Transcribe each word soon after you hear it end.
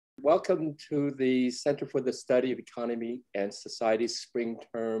welcome to the Center for the Study of Economy and Society's Spring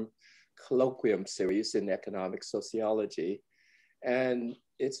Term Colloquium series in economic sociology. And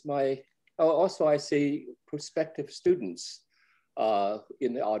it's my, also I see prospective students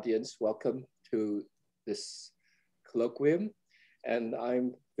in the audience. Welcome to this colloquium. And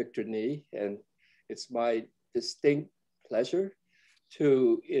I'm Victor Nee, and it's my distinct pleasure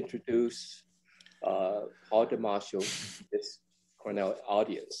to introduce Paul DiMaggio, this Cornell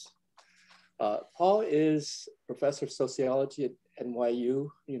audience. Paul is professor of sociology at NYU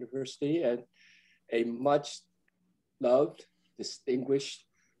University and a much loved, distinguished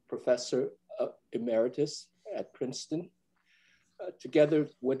professor emeritus at Princeton. Together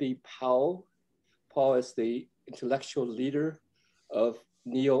with Woody Powell, Paul is the intellectual leader of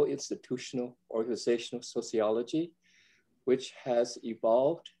neo-institutional organizational sociology, which has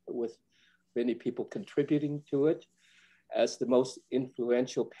evolved with many people contributing to it as the most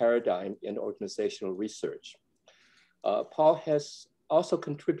influential paradigm in organizational research. Paul has also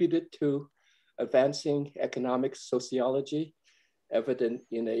contributed to advancing economic sociology, evident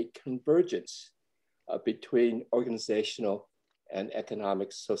in a convergence between organizational and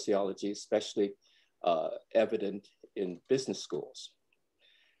economic sociology, especially evident in business schools.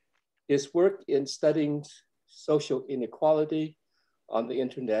 His work in studying social inequality on the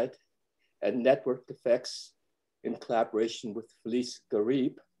internet and network effects in collaboration with Felice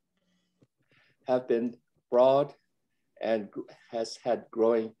Garib have been broad and has had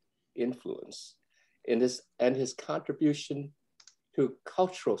growing influence. And his contribution to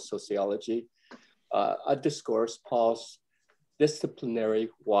cultural sociology underscores Paul's disciplinary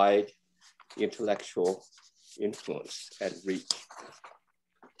wide intellectual influence and reach.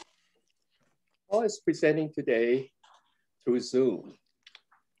 Paul is presenting today through Zoom.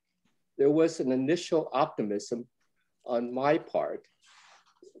 There was an initial optimism on my part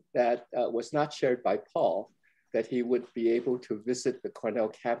that was not shared by Paul, that he would be able to visit the Cornell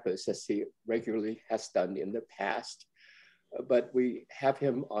campus as he regularly has done in the past. But we have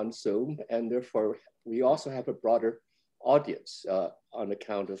him on Zoom, and therefore we also have a broader audience on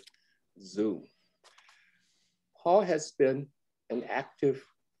account of Zoom. Paul has been an active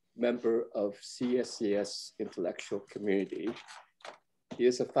member of CSES intellectual community. He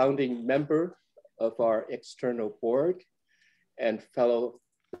is a founding member of our external board and fellow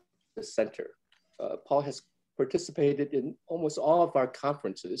of the center. Paul has participated in almost all of our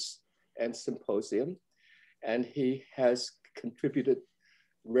conferences and symposium, and he has contributed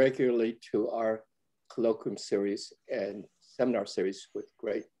regularly to our colloquium series and seminar series with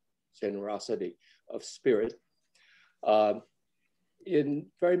great generosity of spirit.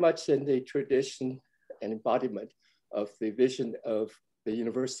 Very much in the tradition and embodiment of the vision of the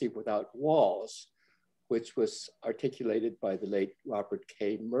University Without Walls, which was articulated by the late Robert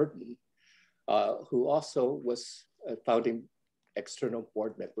K. Merton, who also was a founding external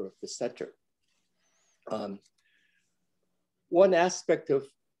board member of the center. One aspect of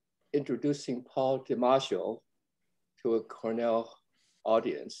introducing Paul DiMaggio to a Cornell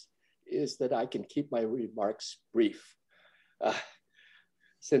audience is that I can keep my remarks brief.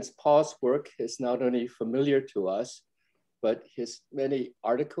 Since Paul's work is not only familiar to us, but his many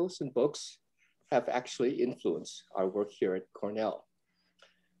articles and books have actually influenced our work here at Cornell.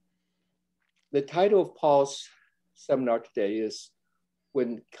 The title of Paul's seminar today is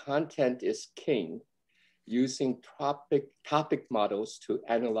When Content is King, Using topic models to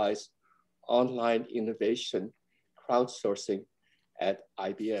analyze online innovation, crowdsourcing at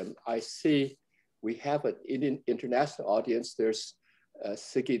IBM. I see we have an international audience. There's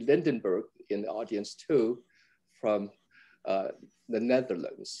Siggy Lindenberg in the audience too, from the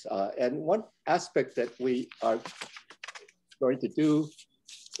Netherlands. And one aspect that we are going to do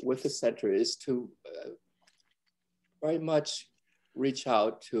with the center is to very much reach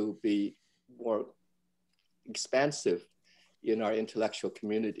out to be more expansive in our intellectual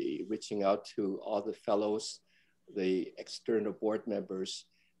community, reaching out to all the fellows, the external board members,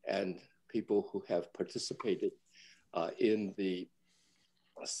 and people who have participated in the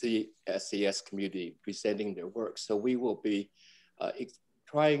CSES community presenting their work. So we will be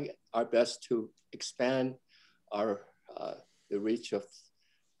trying our best to expand the reach of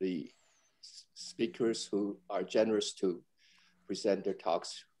the speakers who are generous to present their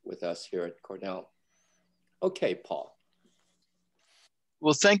talks with us here at Cornell. Okay, Paul.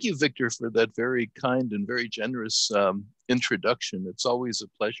 Well, thank you, Victor, for that very kind and very generous introduction. It's always a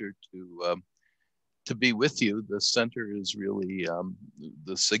pleasure to be with you. The center is really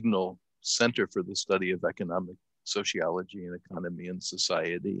the signal center for the study of economic sociology and economy and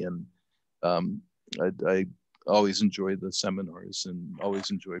society. And I always enjoy the seminars and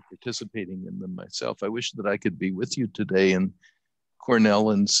always enjoy participating in them myself. I wish that I could be with you today in Cornell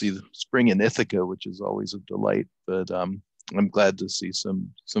and see the spring in Ithaca, which is always a delight. But I'm glad to see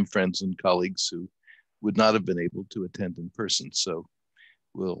some friends and colleagues who would not have been able to attend in person. So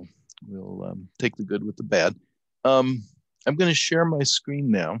we'll take the good with the bad. I'm going to share my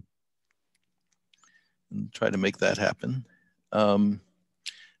screen now and try to make that happen. And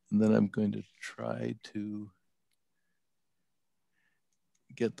then I'm going to try to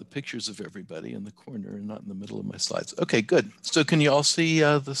get the pictures of everybody in the corner and not in the middle of my slides. Okay, good. So can you all see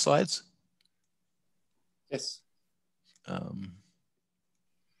the slides? Yes.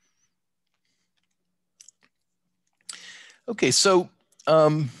 Okay, so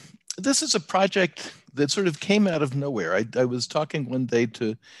this is a project that sort of came out of nowhere. I was talking one day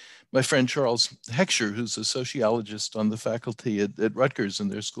to my friend Charles Heckscher, who's a sociologist on the faculty at Rutgers in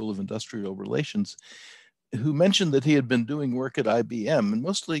their School of Industrial Relations, who mentioned that he had been doing work at IBM and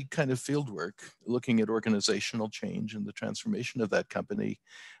mostly kind of field work, looking at organizational change and the transformation of that company,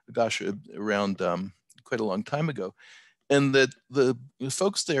 gosh, around quite a long time ago. And that the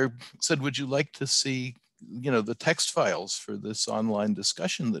folks there said, would you like to see, you know, the text files for this online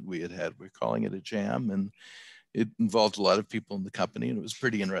discussion that we had? We're calling it a jam, and it involved a lot of people in the company, and it was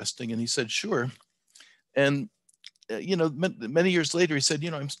pretty interesting. And he said, sure. And, you know, many years later, he said,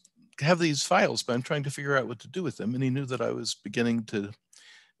 you know, I have these files, but I'm trying to figure out what to do with them. And he knew that I was beginning to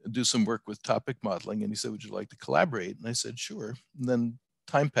do some work with topic modeling. And he said, would you like to collaborate? And I said, sure. And then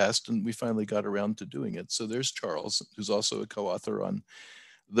time passed and we finally got around to doing it. So there's Charles, who's also a co-author on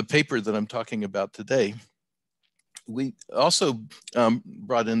the paper that I'm talking about today. We also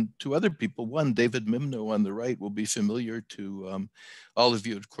brought in two other people. One, David Mimno on the right, will be familiar to all of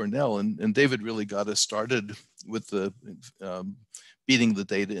you at Cornell. And David really got us started with the beating the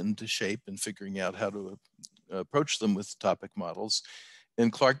data into shape and figuring out how to approach them with topic models.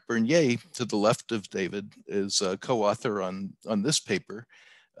 And Clark Bernier, to the left of David, is a co-author on this paper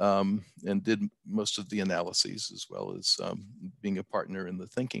and did most of the analyses as well as being a partner in the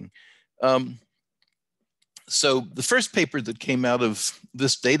thinking. So the first paper that came out of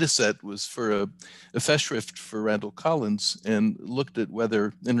this data set was for a festschrift for Randall Collins and looked at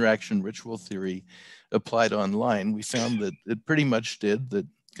whether interaction ritual theory applied online. We found that it pretty much did, that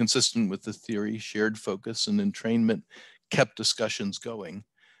consistent with the theory, shared focus and entrainment kept discussions going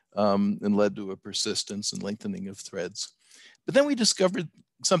and led to a persistence and lengthening of threads. But then we discovered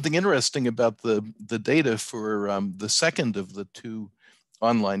something interesting about the data for the second of the two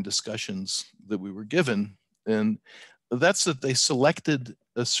online discussions that we were given. And that's that they selected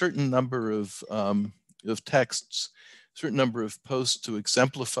a certain number of texts, a certain number of posts to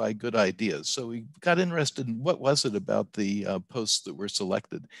exemplify good ideas. So we got interested in what was it about the posts that were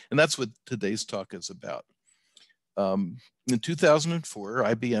selected. And that's what today's talk is about. In 2004,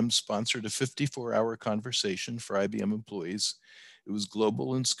 IBM sponsored a 54-hour conversation for IBM employees. It was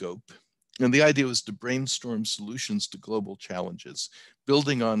global in scope. And the idea was to brainstorm solutions to global challenges,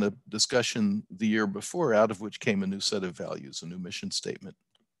 building on a discussion the year before, out of which came a new set of values, a new mission statement.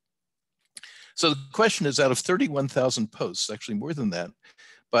 So the question is, out of 31,000 posts, actually more than that,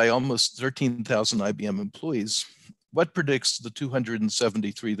 by almost 13,000 IBM employees, what predicts the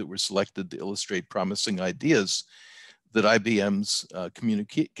 273 that were selected to illustrate promising ideas that IBM's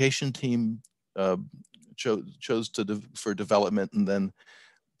communication team chose for development, and then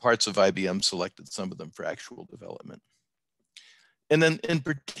parts of IBM selected some of them for actual development? And then in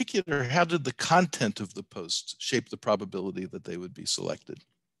particular, how did the content of the posts shape the probability that they would be selected?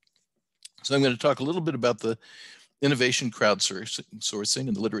 So I'm going to talk a little bit about the innovation crowdsourcing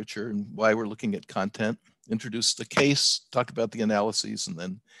and the literature and why we're looking at content, introduce the case, talk about the analyses, and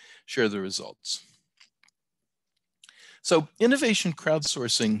then share the results. So innovation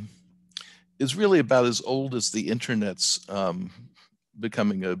crowdsourcing is really about as old as the internet's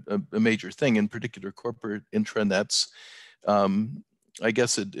becoming a major thing, in particular corporate intranets. I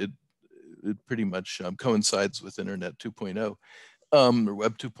guess it pretty much coincides with Internet 2.0 or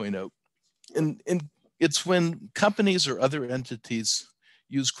Web 2.0. And it's when companies or other entities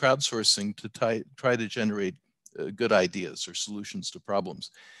use crowdsourcing to try to generate good ideas or solutions to problems.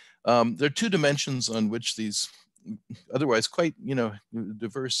 There are two dimensions on which these otherwise quite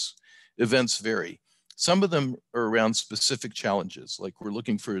diverse events vary. Some of them are around specific challenges, like we're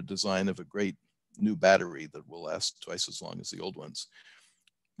looking for a design of a great new battery that will last twice as long as the old ones,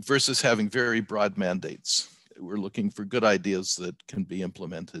 versus having very broad mandates. We're looking for good ideas that can be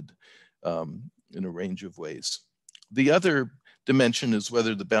implemented in a range of ways. The other dimension is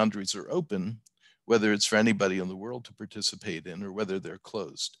whether the boundaries are open, whether it's for anybody in the world to participate in, or whether they're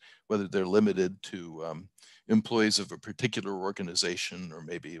closed, whether they're limited to employees of a particular organization, or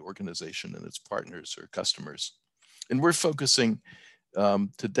maybe organization and its partners or customers. And we're focusing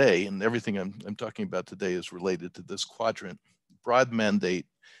today, and everything I'm talking about today is related to this quadrant: broad mandate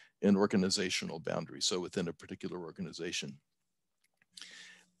and organizational boundaries, so within a particular organization.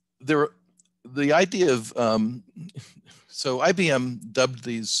 The idea of, so IBM dubbed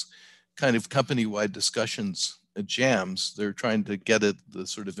these kind of company-wide discussions jams. They're trying to get at the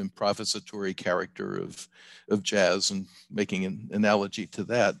sort of improvisatory character of jazz, and making an analogy to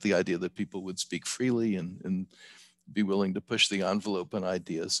that, the idea that people would speak freely and be willing to push the envelope on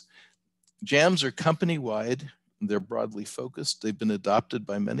ideas. Jams are company-wide. They're broadly focused. They've been adopted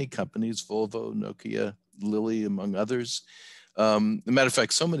by many companies, Volvo, Nokia, Lilly, among others. As a matter of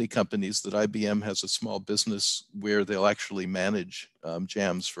fact, so many companies that IBM has a small business where they'll actually manage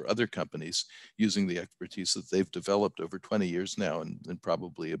jams for other companies using the expertise that they've developed over 20 years now, and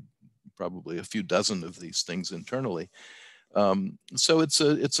probably a few dozen of these things internally. So it's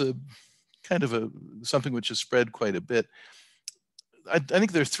a kind of something which has spread quite a bit. I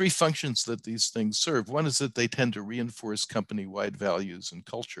think there are three functions that these things serve. One is that they tend to reinforce company-wide values and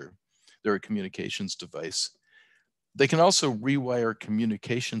culture. They're a communications device. They can also rewire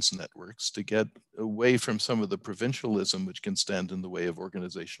communications networks to get away from some of the provincialism which can stand in the way of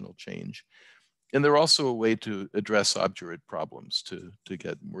organizational change. And they're also a way to address obdurate problems, to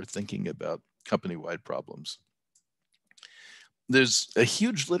get more thinking about company-wide problems. There's a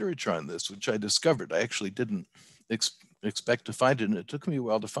huge literature on this, which I discovered. I actually didn't expect to find it, and it took me a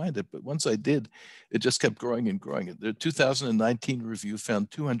while to find it, but once I did, it just kept growing and growing. The 2019 review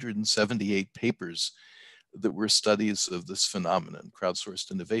found 278 papers that were studies of this phenomenon,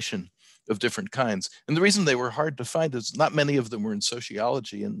 crowdsourced innovation of different kinds. And the reason they were hard to find is not many of them were in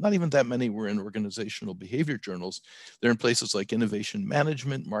sociology, and not even that many were in organizational behavior journals. They're in places like innovation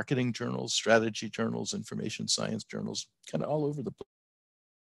management, marketing journals, strategy journals, information science journals, kind of all over the place.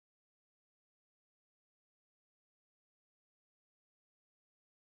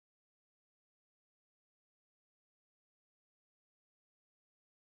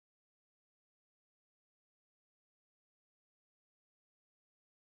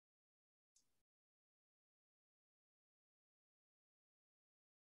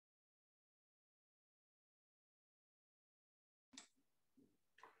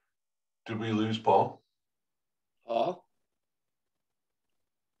 Did we lose Paul? Paul?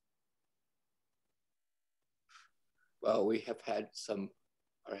 Well, we have had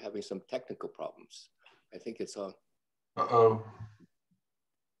are having some technical problems. I think it's on. Uh-oh.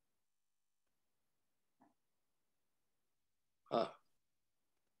 Huh.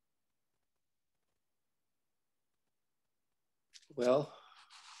 Well,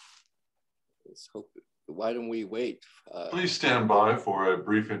 let's hope. Why don't we wait? Please stand by for a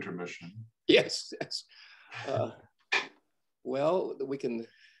brief intermission. Yes, yes. Well, we can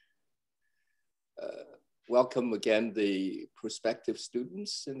welcome again the prospective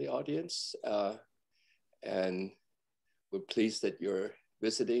students in the audience. And we're pleased that you're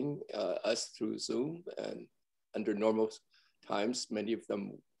visiting us through Zoom. And under normal times, many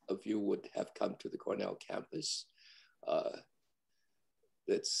of you would have come to the Cornell campus.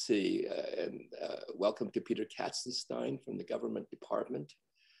 Let's see, and welcome to Peter Katzenstein from the Government Department,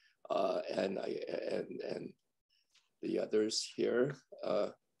 and the others here. I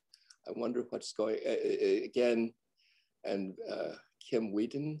wonder what's going again, and Kim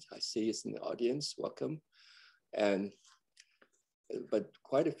Whedon, I see is in the audience. Welcome, but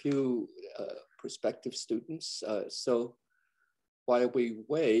quite a few prospective students. So while we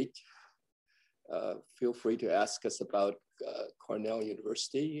wait, feel free to ask us about Cornell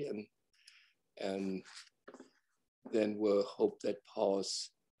University, and then we'll hope that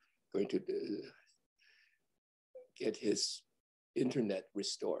Paul's going to get his internet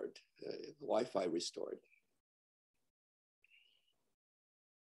restored, Wi-Fi restored.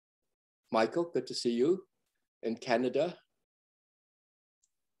 Michael, good to see you in Canada.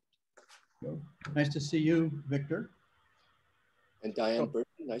 Nice to see you, Victor. And Diane Burton,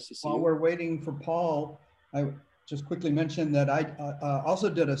 nice to see you. While we're waiting for Paul, I just quickly mention that I also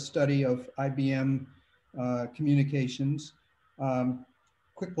did a study of IBM communications.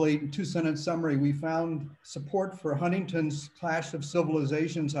 Quickly, two-sentence summary, we found support for Huntington's clash of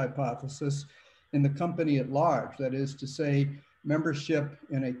civilizations hypothesis in the company at large. That is to say, membership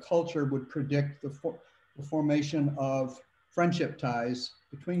in a culture would predict the formation of friendship ties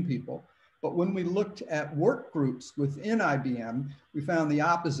between people. But when we looked at work groups within IBM, we found the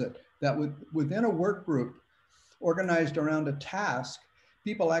opposite, that within a work group organized around a task,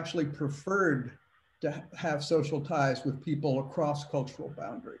 people actually preferred to have social ties with people across cultural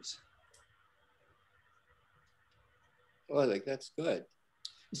boundaries. Oh, like that's good.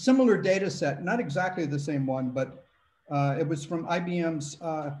 Similar data set, not exactly the same one, but it was from IBM's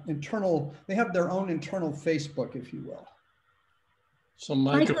internal, they have their own internal Facebook, if you will. So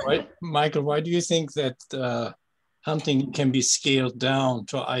Michael, why do you think that hunting can be scaled down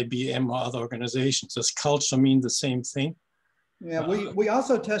to IBM or other organizations? Does culture mean the same thing? Yeah, we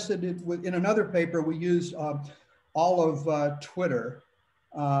also tested it in another paper. We used all of Twitter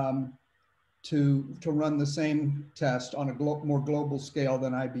to run the same test on a more global scale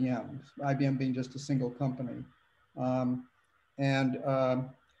than IBM. IBM being just a single company,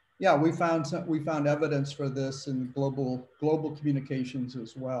 yeah, we found evidence for this in global communications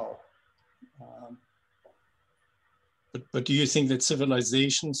as well. But do you think that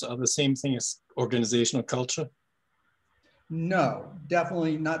civilizations are the same thing as organizational culture? No,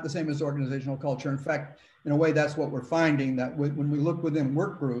 definitely not the same as organizational culture. In fact, in a way, that's what we're finding, that when we look within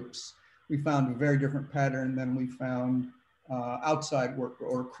work groups, we found a very different pattern than we found outside work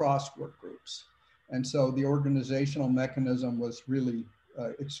or across work groups. And so the organizational mechanism was really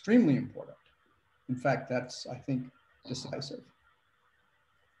extremely important. In fact, that's, I think, decisive.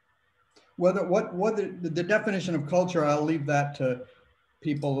 The definition of culture, I'll leave that to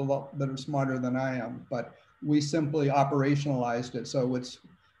people that are smarter than I am, but we simply operationalized it. So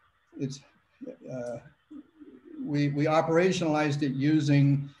we operationalized it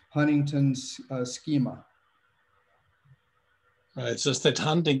using Huntington's schema. Right, it's just that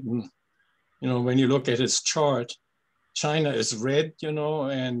Huntington, when you look at his chart, China is red,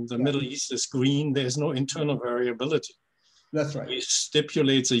 and the Middle East is green. There's no internal variability. That's right. He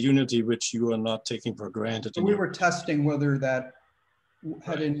stipulates a unity which you are not taking for granted. So we were testing whether that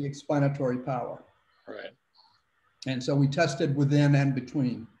had any explanatory power. Right. And so we tested within and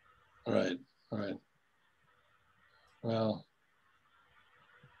between. Right. Well,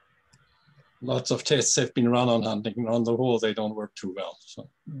 lots of tests have been run on Huntington. On the whole, they don't work too well. So.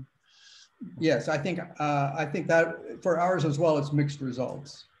 Yes, I think that for ours as well, it's mixed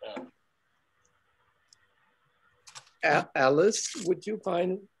results. Alice, would you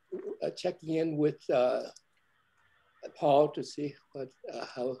mind checking in with Paul to see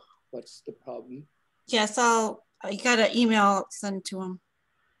what's the problem? Yes, I got an email sent to him.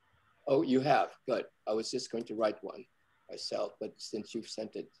 Oh, you have, good. I was just going to write one myself, but since you've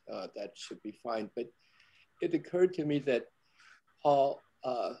sent it, that should be fine. But it occurred to me that Paul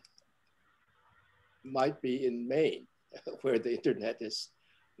might be in Maine, where the internet is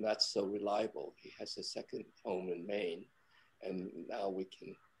not so reliable. He has a second home in Maine, and now we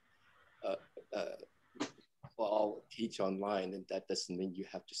can all teach online, and that doesn't mean you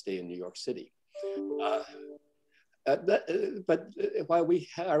have to stay in New York City. But while we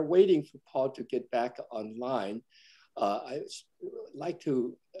are waiting for Paul to get back online, I'd like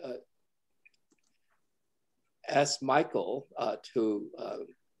to ask Michael to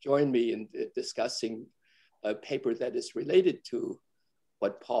join me in discussing a paper that is related to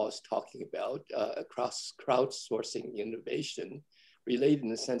what Paul is talking about, across crowdsourcing innovation, related in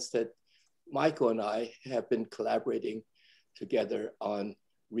the sense that Michael and I have been collaborating together on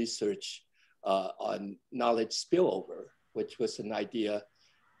research on knowledge spillover, which was an idea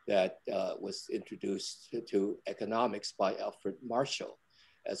that was introduced to economics by Alfred Marshall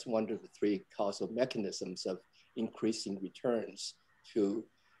as one of the three causal mechanisms of increasing returns to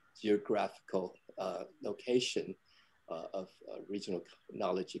geographical location of regional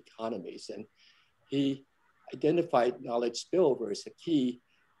knowledge economies. And he identified knowledge spillover as a key,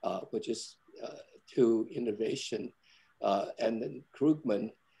 which is to innovation. And then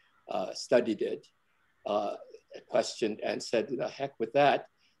Krugman studied it, questioned and said, the heck with that.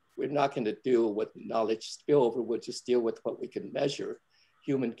 We're not going to deal with knowledge spillover, we'll just deal with what we can measure,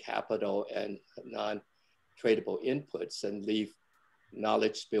 human capital and non-tradable inputs, and leave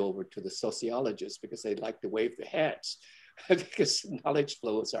knowledge spillover to the sociologists because they like to wave their hands because knowledge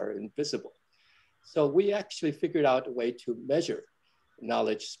flows are invisible. So we actually figured out a way to measure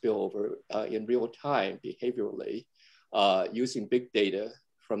knowledge spillover in real time behaviorally using big data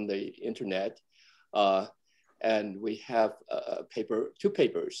from the internet. And we have two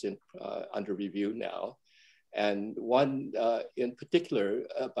papers under review now, and one in particular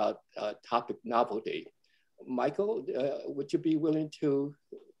about topic novelty. Michael, would you be willing to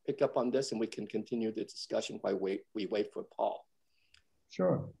pick up on this, and we can continue the discussion while we wait for Paul?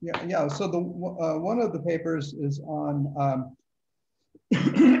 Sure. Yeah. So the one of the papers is on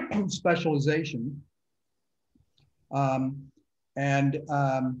specialization, and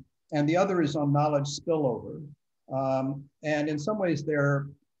the other is on knowledge spillover. And in some ways,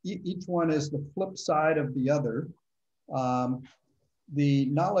 each one is the flip side of the other. the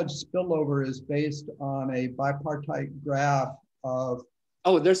knowledge spillover is based on a bipartite graph of.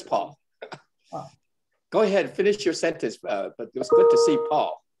 Oh, there's Paul. Go ahead, finish your sentence, but it was good to see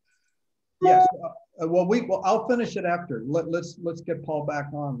Paul. Yes, well, I'll finish it after. Let's get Paul back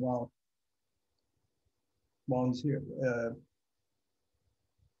on while he's here.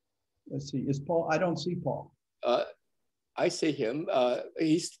 Let's see, is Paul? I don't see Paul. I see him.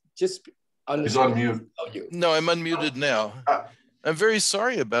 He's just on. He's on mute. No, I'm unmuted now. I'm very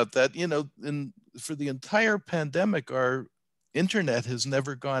sorry about that. You know, for the entire pandemic, our internet has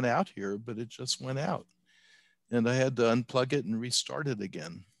never gone out here, but it just went out. And I had to unplug it and restart it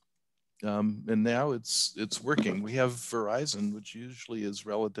again. And now it's working. We have Verizon, which usually is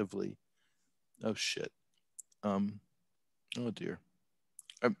relatively, oh shit. Oh dear.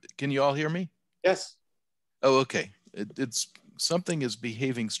 Can you all hear me? Yes. Oh, okay. It's something is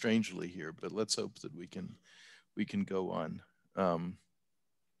behaving strangely here, but let's hope that we can go on. And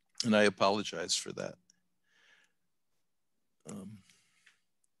I apologize for that.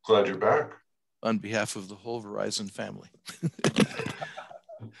 Glad you're back. On behalf of the whole Verizon family,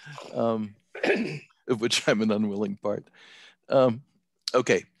 of which I'm an unwilling part.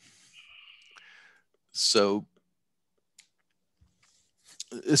 Okay. So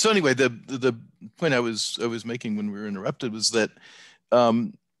anyway, the point I was making when we were interrupted was that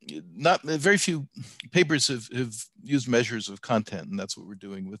not very few papers have used measures of content, and that's what we're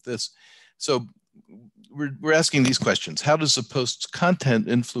doing with this. So we're asking these questions. How does a post's content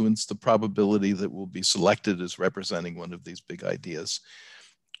influence the probability that will be selected as representing one of these big ideas?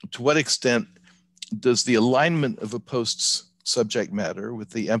 To what extent does the alignment of a post's subject matter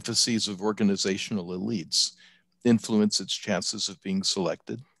with the emphases of organizational elites influence its chances of being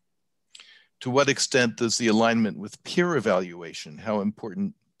selected? To what extent does the alignment with peer evaluation, how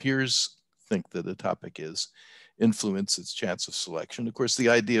important peers think that a topic is, influence its chance of selection? Of course, the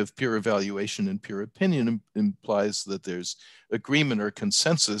idea of peer evaluation and peer opinion implies that there's agreement or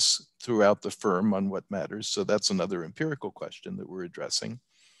consensus throughout the firm on what matters. So that's another empirical question that we're addressing.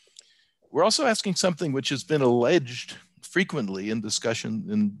 We're also asking something which has been alleged frequently in discussion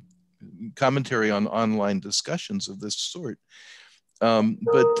and commentary on online discussions of this sort,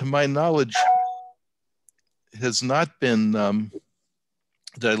 but to my knowledge has not been,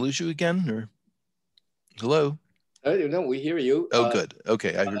 did I lose you again, or hello? No, we hear you. Oh, good.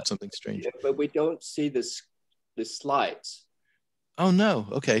 Okay, I heard something strange. But we don't see the slides. Oh no.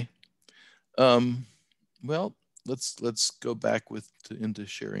 Okay. Well, let's go back into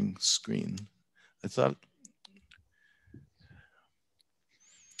sharing screen. I thought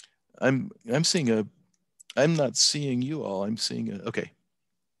I'm seeing I'm not seeing you all. I'm seeing okay.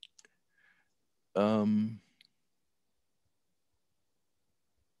 But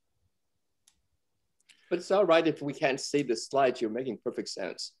it's all right if we can't see the slides. You're making perfect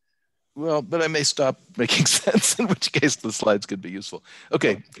sense. Well, but I may stop making sense, in which case the slides could be useful.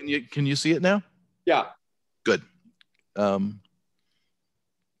 Okay, can you see it now? Yeah. Good.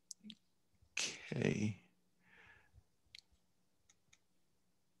 Okay.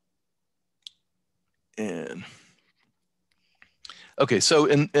 And okay, so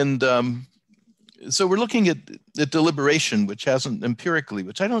so we're looking at deliberation, which hasn't empirically,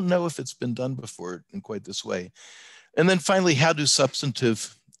 which I don't know if it's been done before in quite this way. And then finally, how do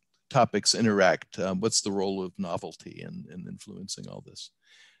substantive topics interact? What's the role of novelty in influencing all this?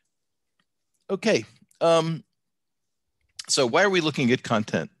 Okay, so why are we looking at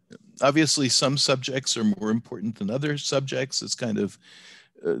content? Obviously, some subjects are more important than other subjects. It's kind of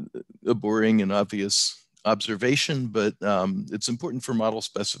a boring and obvious observation, but it's important for model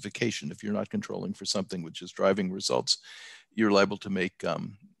specification. If you're not controlling for something which is driving results, you're liable to make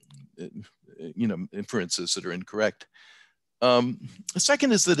inferences that are incorrect. The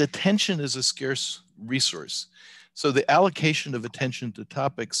second is that attention is a scarce resource. So the allocation of attention to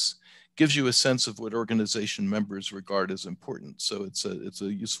topics gives you a sense of what organization members regard as important. So it's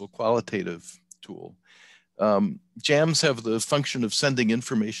a useful qualitative tool. Jams have the function of sending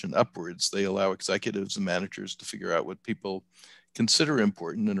information upwards. They allow executives and managers to figure out what people consider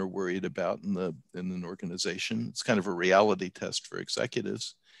important and are worried about in an organization. It's kind of a reality test for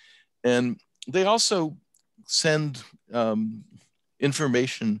executives. And they also send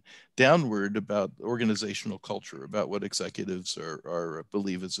information downward about organizational culture, about what executives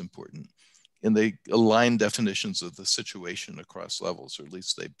believe is important. And they align definitions of the situation across levels, or at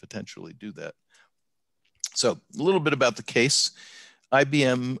least they potentially do that. So a little bit about the case.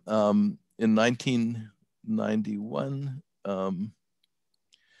 IBM in 1991, in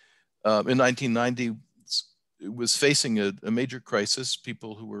 1990, was facing a major crisis.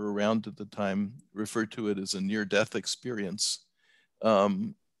 People who were around at the time referred to it as a near-death experience.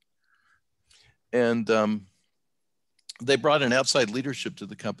 They brought in outside leadership to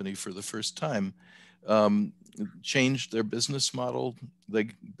the company for the first time, changed their business model. They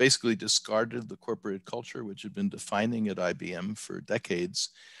basically discarded the corporate culture, which had been defining at IBM for decades,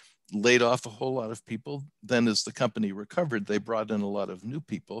 laid off a whole lot of people. Then as the company recovered, they brought in a lot of new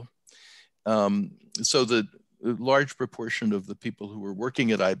people. So the large proportion of the people who were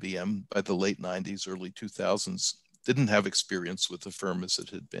working at IBM by the late 90s, early 2000s, didn't have experience with the firm as it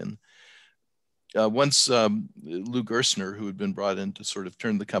had been. Once Lou Gerstner, who had been brought in to sort of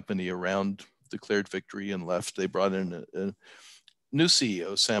turn the company around, declared victory and left, they brought in a new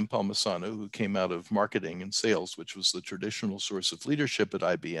CEO, Sam Palmisano, who came out of marketing and sales, which was the traditional source of leadership at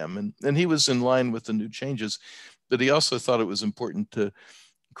IBM. And he was in line with the new changes, but he also thought it was important to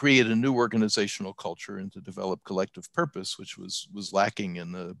create a new organizational culture and to develop collective purpose, which was lacking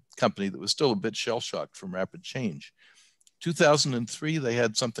in the company that was still a bit shell-shocked from rapid change. 2003, they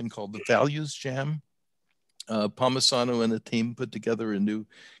had something called the Values Jam. Palmisano and a team put together a new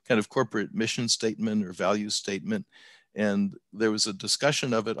kind of corporate mission statement or values statement. And there was a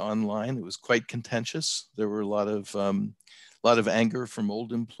discussion of it online. It was quite contentious. There were a lot of anger from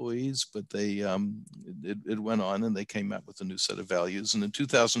old employees, but it went on and they came out with a new set of values. And in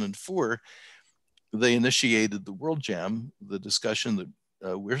 2004, they initiated the World Jam, the discussion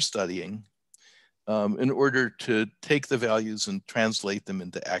that we're studying, in order to take the values and translate them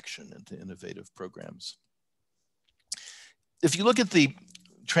into action, into innovative programs. If you look at the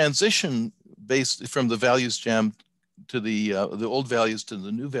transition based from the Values Jam to the old values to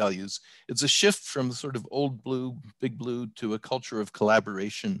the new values, it's a shift from sort of old blue, big blue, to a culture of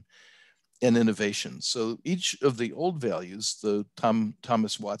collaboration and innovation. So each of the old values, the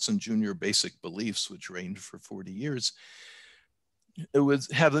Thomas Watson Jr. basic beliefs, which reigned for 40 years,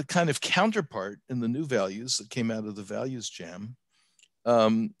 it had a kind of counterpart in the new values that came out of the Values Jam,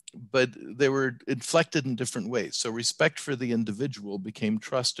 but they were inflected in different ways. So respect for the individual became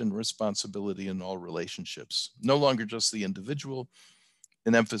trust and responsibility in all relationships. No longer just the individual,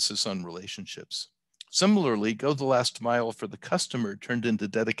 an emphasis on relationships. Similarly, go the last mile for the customer turned into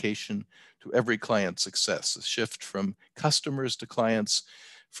dedication to every client's success, a shift from customers to clients,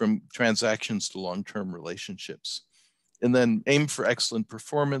 from transactions to long-term relationships. And then aim for excellent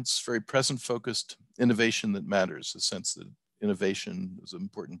performance, very present-focused innovation that matters, a sense that innovation is an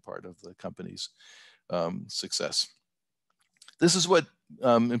important part of the company's success. This is what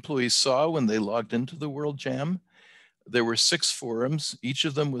employees saw when they logged into the World Jam. There were 6 forums. Each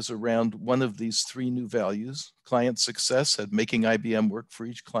of them was around one of these 3 new values. Client success had making IBM work for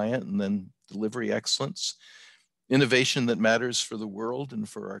each client, and then delivery excellence. Innovation that matters for the world and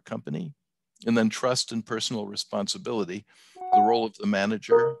for our company. And then trust and personal responsibility, the role of the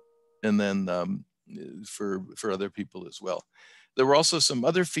manager, and then for other people as well. There were also some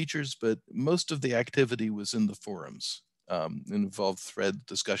other features, but most of the activity was in the forums. It involved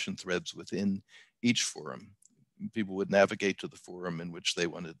discussion threads within each forum. People would navigate to the forum in which they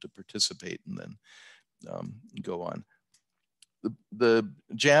wanted to participate and then go on. The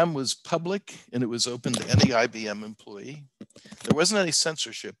jam was public and it was open to any IBM employee. There wasn't any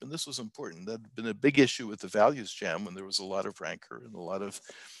censorship, and this was important. That had been a big issue with the Values Jam when there was a lot of rancor and a lot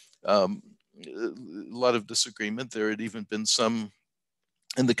of disagreement. There had even been some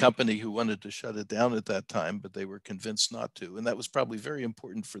in the company who wanted to shut it down at that time, but they were convinced not to. And that was probably very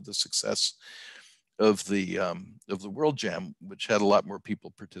important for the success of the World Jam, which had a lot more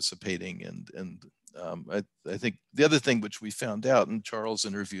people participating. And I think the other thing which we found out, and Charles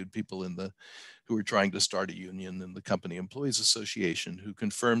interviewed people who were trying to start a union in the Company Employees Association, who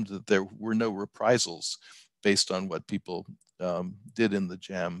confirmed that there were no reprisals based on what people did in the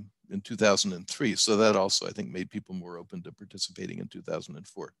jam in 2003. So that also, I think, made people more open to participating in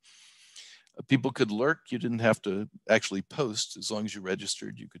 2004. People could lurk. You didn't have to actually post. As long as you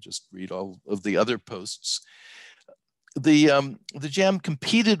registered, you could just read all of the other posts. The jam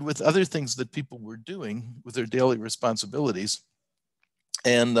competed with other things that people were doing with their daily responsibilities.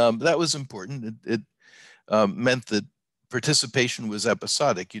 And that was important. It meant that participation was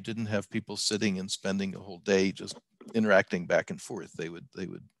episodic. You didn't have people sitting and spending a whole day just interacting back and forth. They would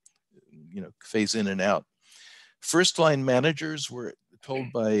phase in and out. First line managers were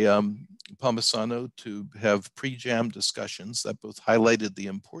told by Palmisano to have pre-jam discussions that both highlighted the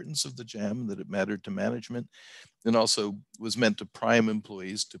importance of the jam, that it mattered to management, and also was meant to prime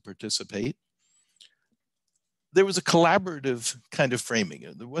employees to participate. There was a collaborative kind of framing.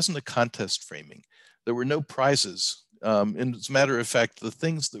 There wasn't a contest framing. There were no prizes. And as a matter of fact, the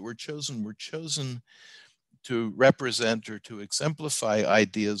things that were chosen to represent or to exemplify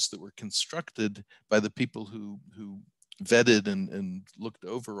ideas that were constructed by the people who vetted and looked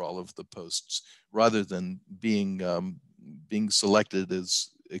over all of the posts rather than being selected as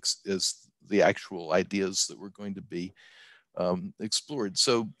the actual ideas that were going to be explored.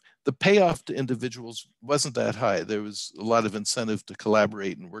 So the payoff to individuals wasn't that high. There was a lot of incentive to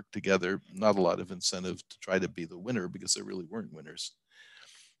collaborate and work together, not a lot of incentive to try to be the winner because there really weren't winners.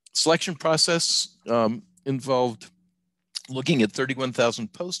 Selection process involved looking at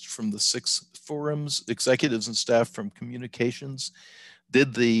 31,000 posts from the 6 forums. Executives and staff from communications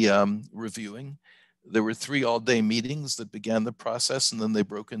did the reviewing. There were 3 all-day meetings that began the process, and then they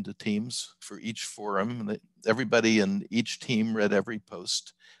broke into teams for each forum. And everybody in each team read every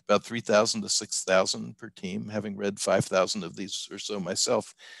post, about 3,000 to 6,000 per team. Having read 5,000 of these or so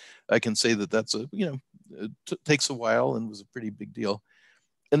myself, I can say that that's it takes a while and was a pretty big deal.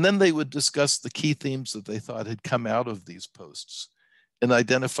 And then they would discuss the key themes that they thought had come out of these posts and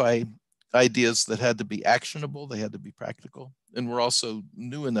identify ideas that had to be actionable, they had to be practical, and were also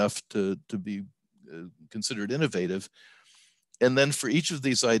new enough to be considered innovative. And then for each of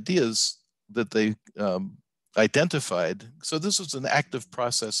these ideas that they identified, so this was an active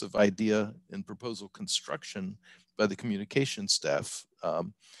process of idea and proposal construction by the communication staff.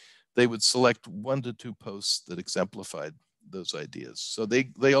 They would select 1 to 2 posts that exemplified those ideas. So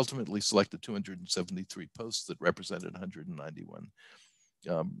they ultimately selected 273 posts that represented 191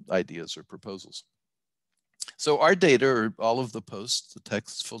 ideas or proposals. So our data are all of the posts, the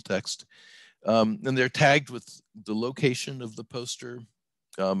text, full text, and they're tagged with the location of the poster,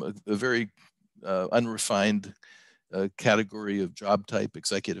 a very unrefined category of job type,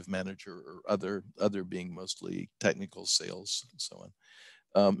 executive manager or other being mostly technical, sales, and so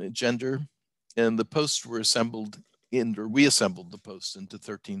on. Gender, and the posts were assembled we assembled the posts into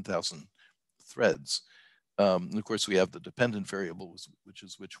 13,000 threads. And of course, we have the dependent variables, which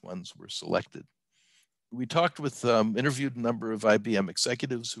is which ones were selected. We talked with, interviewed a number of IBM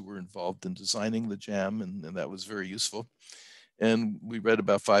executives who were involved in designing the jam, and that was very useful. And we read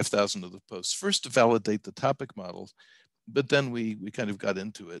about 5,000 of the posts, first to validate the topic model, but then we kind of got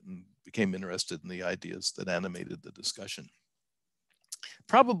into it and became interested in the ideas that animated the discussion.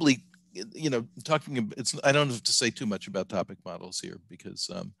 Probably, I don't have to say too much about topic models here because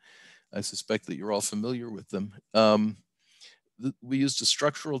I suspect that you're all familiar with them. We used a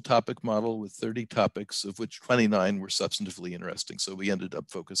structural topic model with 30 topics, of which 29 were substantively interesting. So we ended up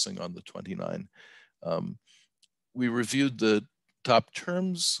focusing on the 29. We reviewed the top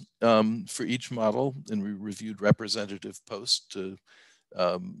terms for each model, and we reviewed representative posts to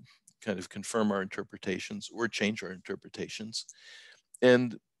kind of confirm our interpretations or change our interpretations.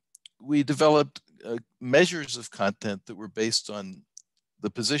 And we developed measures of content that were based on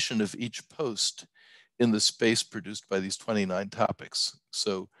the position of each post in the space produced by these 29 topics.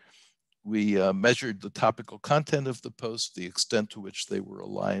 So we measured the topical content of the post, the extent to which they were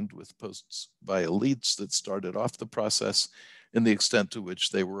aligned with posts by elites that started off the process, and the extent to which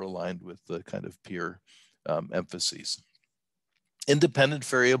they were aligned with the kind of peer emphases. Independent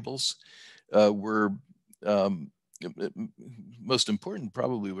variables were most important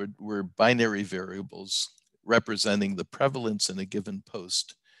probably were binary variables representing the prevalence in a given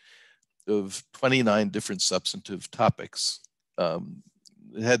post of 29 different substantive topics.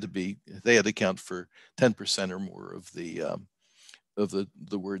 They had to account for 10% or more of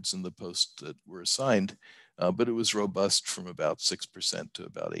the words in the post that were assigned, but it was robust from about 6% to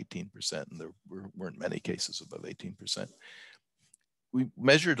about 18%, and there weren't many cases above 18%. We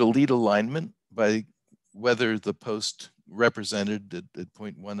measured elite alignment by whether the post represented at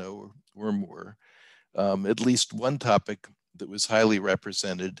 0.10 or more at least one topic that was highly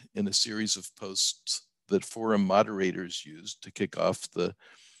represented in a series of posts that forum moderators used to kick off the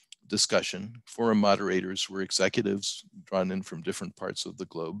discussion. Forum moderators were executives drawn in from different parts of the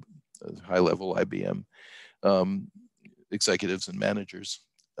globe, high-level IBM executives and managers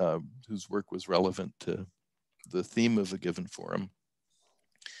whose work was relevant to the theme of a given forum.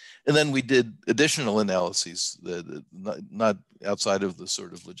 And then we did additional analyses that not outside of the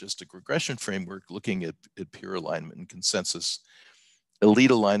sort of logistic regression framework, looking at peer alignment and consensus,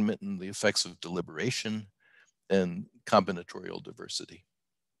 elite alignment and the effects of deliberation, and combinatorial diversity.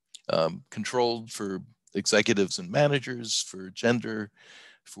 Controlled for executives and managers, for gender,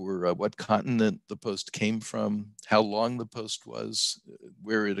 for what continent the post came from, how long the post was,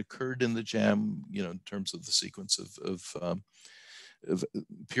 where it occurred in the jam, in terms of the sequence of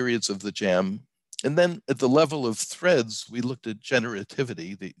periods of the jam. And then at the level of threads, we looked at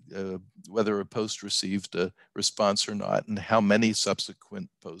generativity, whether a post received a response or not, and how many subsequent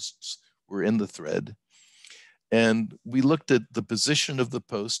posts were in the thread. And we looked at the position of the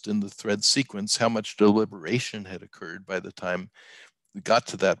post in the thread sequence, how much deliberation had occurred by the time we got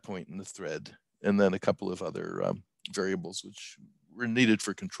to that point in the thread, and then a couple of other variables which were needed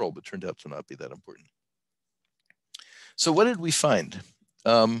for control, but turned out to not be that important. So what did we find?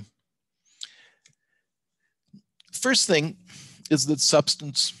 First thing is that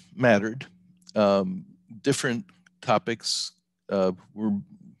substance mattered. Different topics were,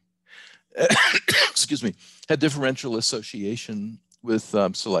 excuse me, had differential association with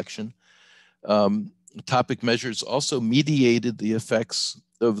selection. Topic measures also mediated the effects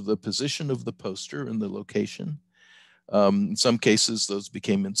of the position of the poster and the location. In some cases, those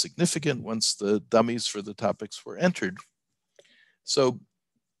became insignificant once the dummies for the topics were entered. So,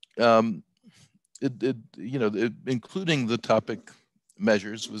 including the topic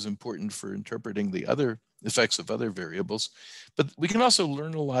measures was important for interpreting the other effects of other variables. But we can also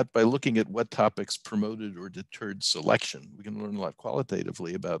learn a lot by looking at what topics promoted or deterred selection. We can learn a lot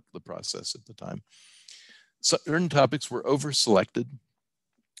qualitatively about the process at the time. Certain topics were over-selected.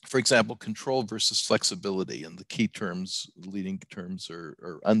 For example, control versus flexibility, and the key terms, leading terms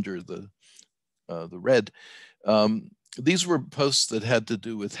are under the red. These were posts that had to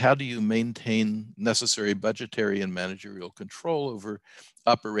do with how do you maintain necessary budgetary and managerial control over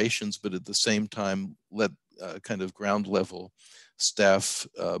operations, but at the same time let kind of ground level staff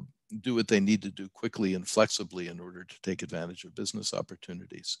do what they need to do quickly and flexibly in order to take advantage of business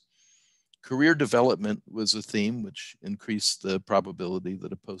opportunities. Career development was a theme which increased the probability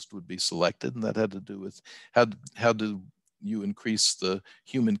that a post would be selected, and that had to do with how do you increase the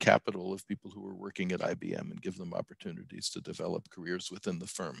human capital of people who are working at IBM and give them opportunities to develop careers within the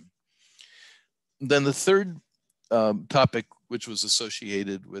firm. Then the third topic, which was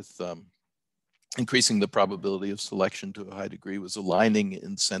associated with increasing the probability of selection to a high degree, was aligning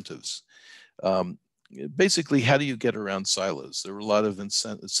incentives. Basically, how do you get around silos? There were a lot of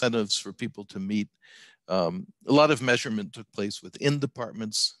incentives for people to meet. A lot of measurement took place within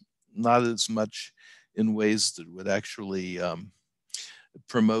departments, not as much in ways that would actually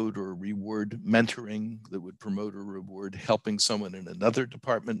promote or reward mentoring, that would promote or reward helping someone in another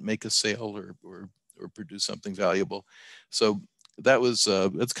department make a sale or produce something valuable. So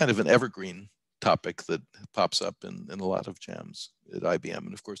that's kind of an evergreen topic that pops up in a lot of jams at IBM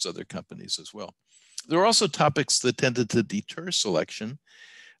and of course other companies as well. There are also topics that tended to deter selection.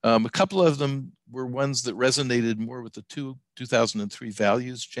 A couple of them were ones that resonated more with the 2003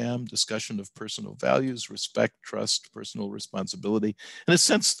 values jam, discussion of personal values, respect, trust, personal responsibility, in a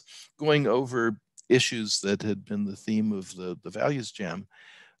sense, going over issues that had been the theme of the values jam.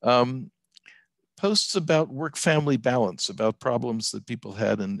 Posts about work-family balance, about problems that people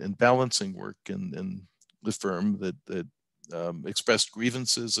had in balancing work in the firm that expressed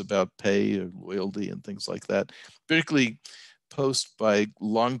grievances about pay or loyalty and things like that, particularly posts by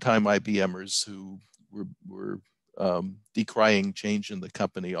longtime IBMers who were decrying change in the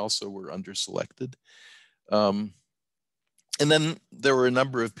company also were underselected. And then there were a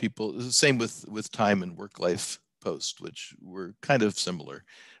number of people, the same with time and work-life posts, which were kind of similar.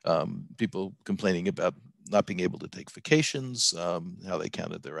 People complaining about not being able to take vacations, how they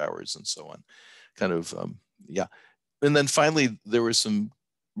counted their hours and so on. Kind of, yeah. And then finally, there were some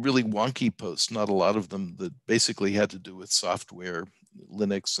really wonky posts, not a lot of them, that basically had to do with software,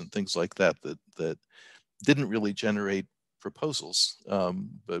 Linux and things like that didn't really generate proposals,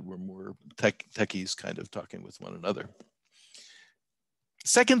 but were more techies kind of talking with one another.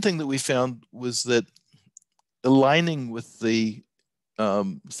 Second thing that we found was that aligning with the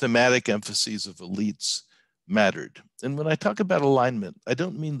thematic emphases of elites mattered. And when I talk about alignment, I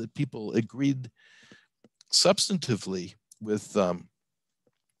don't mean that people agreed substantively with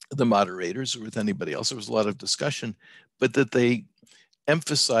the moderators or with anybody else. There was a lot of discussion, but that they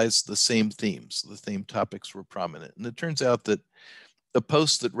emphasized the same themes. The same topics were prominent. And it turns out that a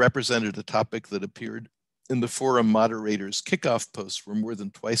post that represented a topic that appeared in the forum moderators' kickoff posts were more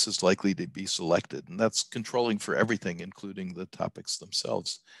than twice as likely to be selected. And that's controlling for everything, including the topics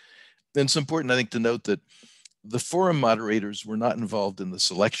themselves. And it's important, I think, to note that the forum moderators were not involved in the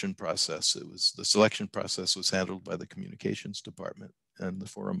selection process. The selection process was handled by the communications department, and the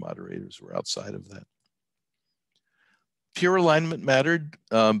forum moderators were outside of that. Pure alignment mattered.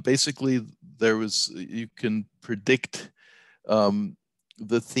 Basically, you can predict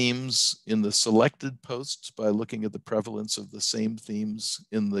the themes in the selected posts by looking at the prevalence of the same themes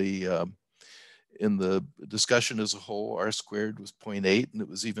in the discussion as a whole. R squared was 0.8, and it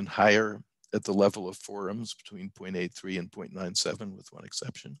was even higher at the level of forums, between 0.83 and 0.97, with one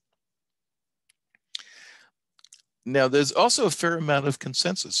exception. Now, there's also a fair amount of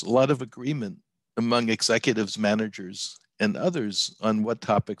consensus, a lot of agreement among executives, managers, and others on what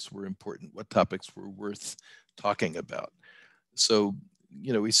topics were important, what topics were worth talking about. So,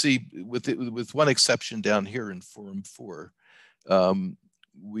 you know, we see with one exception down here in Forum 4,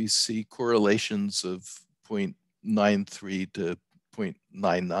 we see correlations of 0.93 to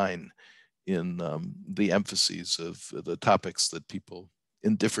 0.99 in the emphases of the topics that people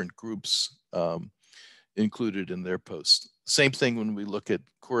in different groups included in their posts. Same thing when we look at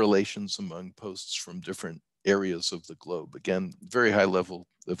correlations among posts from different areas of the globe. Again, very high level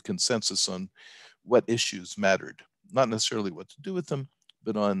of consensus on what issues mattered, not necessarily what to do with them,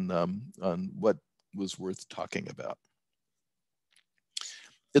 but on what was worth talking about.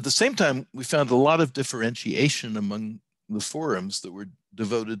 At the same time, we found a lot of differentiation among the forums that were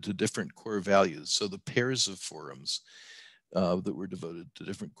devoted to different core values. So the pairs of forums that were devoted to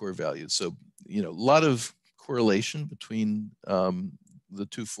different core values. So, you know, a lot of correlation between the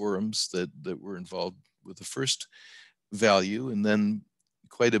two forums that were involved with the first value, and then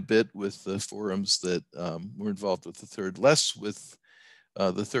quite a bit with the forums that were involved with the third, less with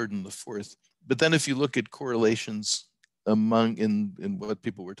the third and the fourth. But then if you look at correlations among in what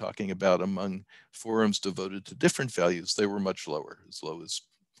people were talking about among forums devoted to different values, they were much lower, as low as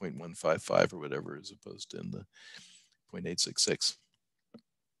 0.155 or whatever, as opposed to in the 0.866.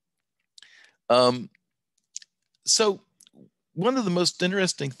 So one of the most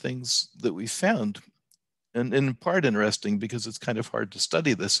interesting things that we found, and in part interesting because it's kind of hard to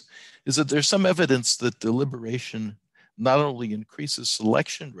study this, is that there's some evidence that deliberation not only increases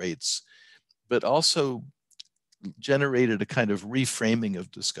selection rates, but also generated a kind of reframing of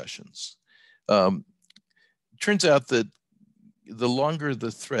discussions. Turns out that the longer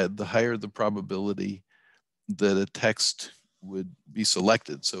the thread, the higher the probability that a text would be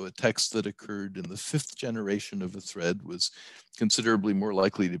selected. So a text that occurred in the 5th generation of a thread was considerably more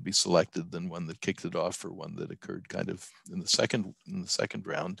likely to be selected than one that kicked it off, or one that occurred kind of in the second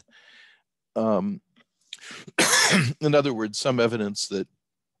round. In other words, some evidence that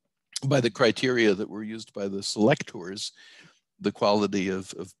by the criteria that were used by the selectors, the quality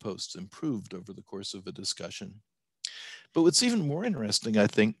of posts improved over the course of a discussion. But what's even more interesting, I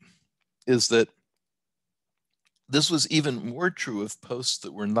think, is that this was even more true of posts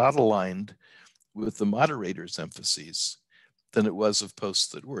that were not aligned with the moderator's emphases than it was of posts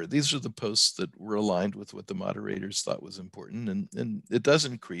that were. These are the posts that were aligned with what the moderators thought was important, and it does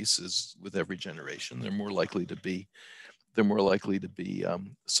increase as with every generation. They're more likely to be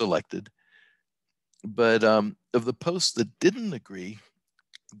selected. But of the posts that didn't agree,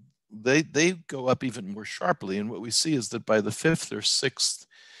 they go up even more sharply. And what we see is that by the 5th or 6th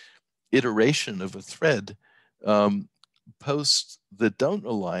iteration of a thread, posts that don't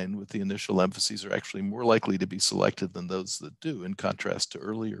align with the initial emphases are actually more likely to be selected than those that do, in contrast to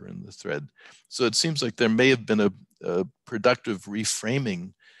earlier in the thread. So it seems like there may have been a productive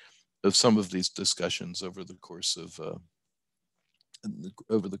reframing of some of these discussions over the course of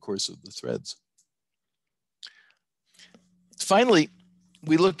the threads. Finally,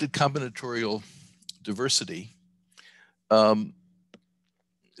 we looked at combinatorial diversity.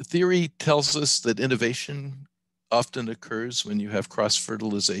 Theory tells us that innovation often occurs when you have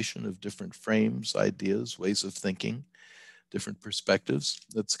cross-fertilization of different frames, ideas, ways of thinking, different perspectives.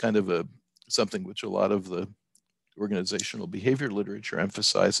 That's kind of something which a lot of the organizational behavior literature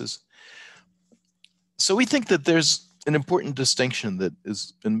emphasizes. So we think that there's an important distinction that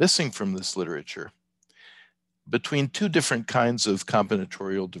has been missing from this literature between two different kinds of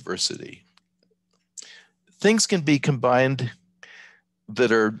combinatorial diversity. Things can be combined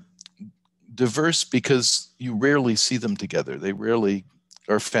that are diverse because you rarely see them together. They rarely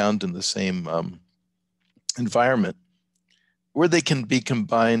are found in the same environment, or they can be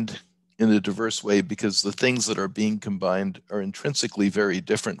combined in a diverse way because the things that are being combined are intrinsically very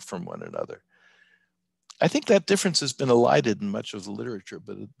different from one another. I think that difference has been elided in much of the literature,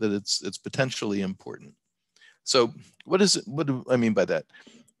 but that it's potentially important. So what do I mean by that?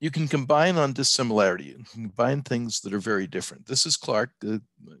 You can combine on dissimilarity. You can combine things that are very different. This is Clark, the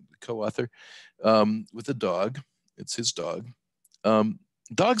co-author, with a dog. It's his dog.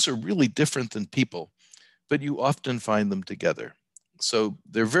 Dogs are really different than people, but you often find them together. So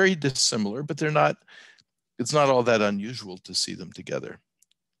they're very dissimilar, but it's not all that unusual to see them together.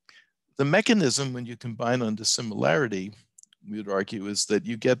 The mechanism when you combine on dissimilarity, we would argue, is that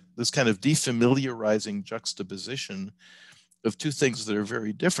you get this kind of defamiliarizing juxtaposition of two things that are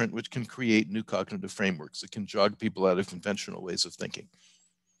very different, which can create new cognitive frameworks. It can jog people out of conventional ways of thinking.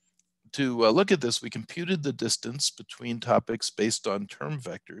 To look at this, we computed the distance between topics based on term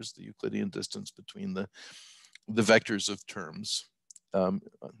vectors, the Euclidean distance between the vectors of terms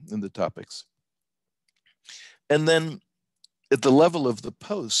in the topics. And then at the level of the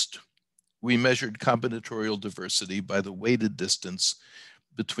post, we measured combinatorial diversity by the weighted distance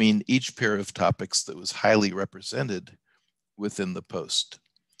between each pair of topics that was highly represented within the post,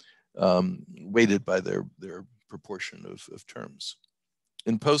 weighted by their proportion of terms.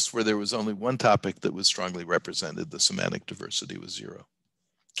 In posts where there was only one topic that was strongly represented, the semantic diversity was 0.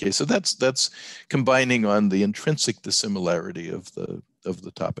 Okay, so that's combining on the intrinsic dissimilarity of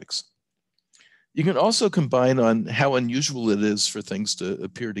the topics. You can also combine on how unusual it is for things to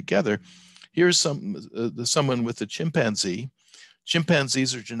appear together. Here's someone with a chimpanzee.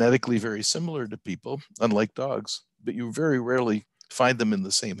 Chimpanzees are genetically very similar to people, unlike dogs, but you very rarely find them in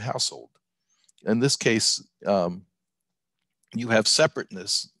the same household. In this case, you have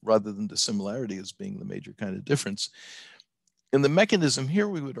separateness rather than dissimilarity as being the major kind of difference. And the mechanism here,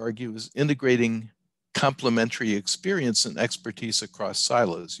 we would argue, is integrating complementary experience and expertise across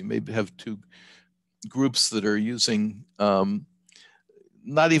silos. You may have two groups that are using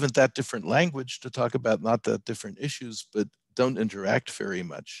not even that different language to talk about not that different issues, but don't interact very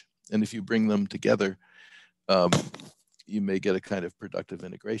much. And if you bring them together, you may get a kind of productive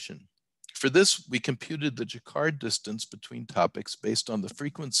integration. For this, we computed the Jacquard distance between topics based on the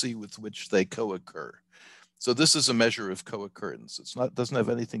frequency with which they co-occur. So this is a measure of co-occurrence. It doesn't have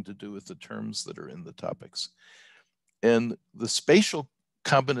anything to do with the terms that are in the topics. And the spatial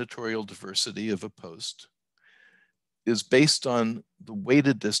combinatorial diversity of a post is based on the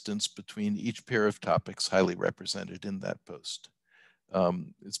weighted distance between each pair of topics highly represented in that post.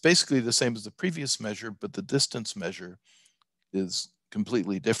 It's basically the same as the previous measure, but the distance measure is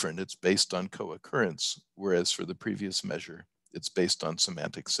completely different. It's based on co-occurrence, whereas for the previous measure, it's based on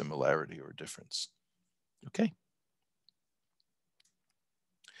semantic similarity or difference. Okay.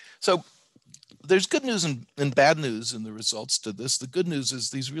 So there's good news and bad news in the results to this. The good news is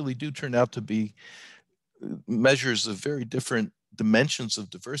these really do turn out to be measures of very different dimensions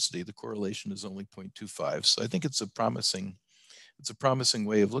of diversity. The correlation is only 0.25. So I think it's a promising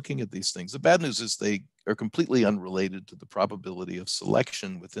way of looking at these things. The bad news is they are completely unrelated to the probability of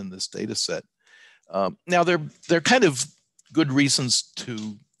selection within this data set. Now, they're kind of good reasons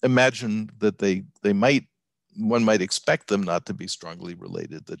to imagine that one might expect them not to be strongly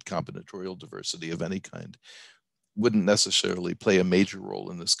related, that combinatorial diversity of any kind wouldn't necessarily play a major role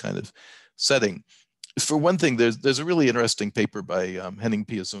in this kind of setting. For one thing, there's a really interesting paper by Henning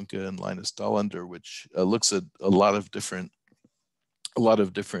Piazunka and Linus Dahlander, which looks at a lot of different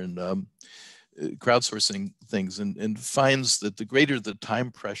crowdsourcing things and finds that the greater the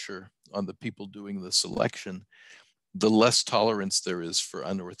time pressure on the people doing the selection, the less tolerance there is for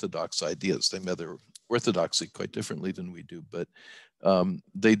unorthodox ideas. They measure orthodoxy quite differently than we do, but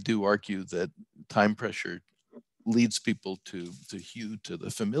they do argue that time pressure leads people to hew to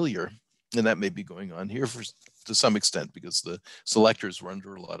the familiar. And that may be going on here to some extent because the selectors were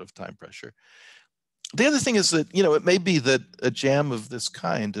under a lot of time pressure. The other thing is that, it may be that a jam of this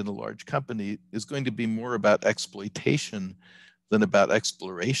kind in a large company is going to be more about exploitation than about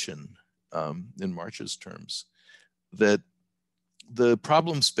exploration in March's terms. That the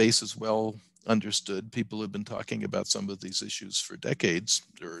problem space is well understood. People have been talking about some of these issues for decades,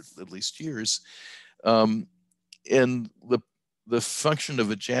 or at least years. And the function of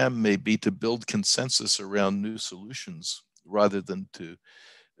a jam may be to build consensus around new solutions rather than to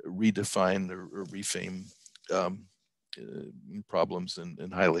redefine or reframe problems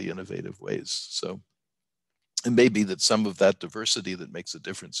in highly innovative ways. So it may be that some of that diversity that makes a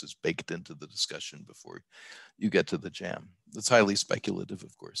difference is baked into the discussion before you get to the jam. It's highly speculative,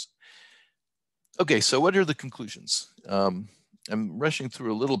 of course. Okay, so what are the conclusions? I'm rushing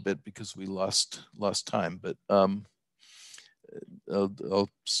through a little bit because we lost time, but I'll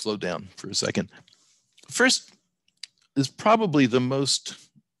slow down for a second. First is probably the most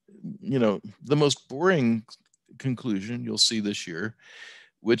boring conclusion you'll see this year,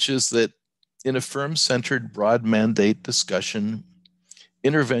 which is that in a firm-centered broad mandate discussion,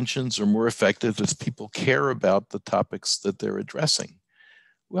 interventions are more effective if people care about the topics that they're addressing.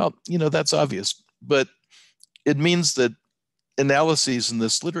 Well, that's obvious, but it means that analyses in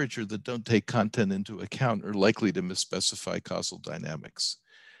this literature that don't take content into account are likely to misspecify causal dynamics.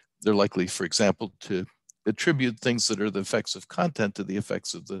 They're likely, for example, to attribute things that are the effects of content to the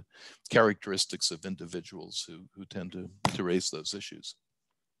effects of the characteristics of individuals who tend to raise those issues.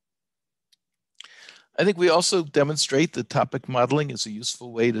 I think we also demonstrate that topic modeling is a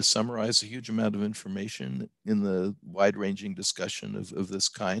useful way to summarize a huge amount of information in the wide-ranging discussion of this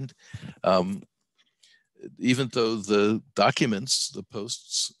kind. Even though the documents, the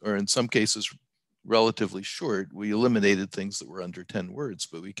posts, are in some cases relatively short, we eliminated things that were under 10 words,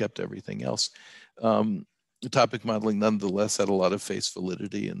 but we kept everything else. the topic modeling nonetheless had a lot of face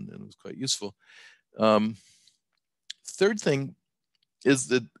validity and was quite useful. Third thing is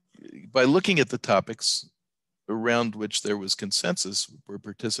that by looking at the topics around which there was consensus, where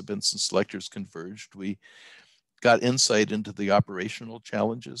participants and selectors converged, we got insight into the operational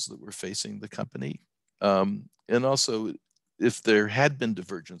challenges that were facing the company. And also, if there had been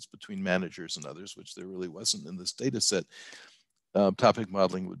divergence between managers and others, which there really wasn't in this data set, topic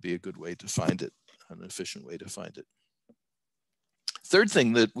modeling would be a good way to find it, an efficient way to find it. Third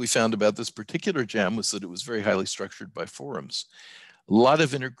thing that we found about this particular jam was that it was very highly structured by forums. A lot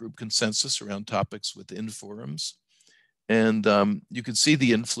of intergroup consensus around topics within forums. And you could see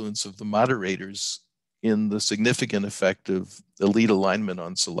the influence of the moderators in the significant effect of elite alignment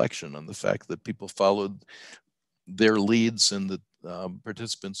on selection, on the fact that people followed their leads, and the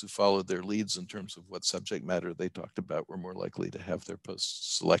participants who followed their leads in terms of what subject matter they talked about were more likely to have their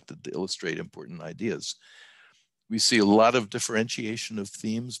posts selected to illustrate important ideas. We see a lot of differentiation of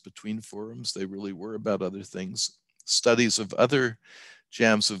themes between forums. They really were about other things. Studies of other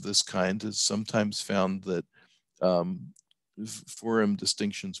jams of this kind has sometimes found that forum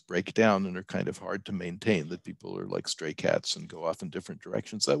distinctions break down and are kind of hard to maintain, that people are like stray cats and go off in different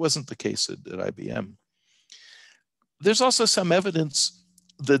directions. That wasn't the case at IBM. There's also some evidence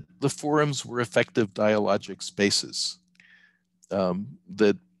that the forums were effective dialogic spaces,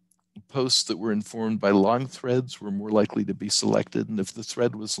 that posts that were informed by long threads were more likely to be selected. And if the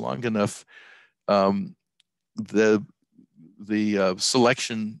thread was long enough, the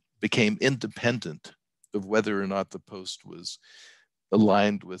selection became independent of whether or not the post was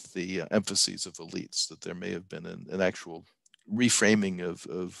aligned with the emphases of elites, that there may have been an actual reframing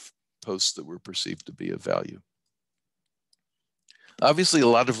of posts that were perceived to be of value. Obviously, a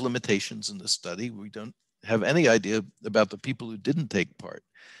lot of limitations in this study. We don't have any idea about the people who didn't take part.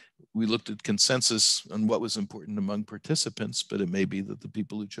 We looked at consensus on what was important among participants, but it may be that the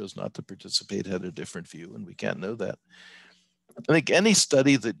people who chose not to participate had a different view, and we can't know that. I think any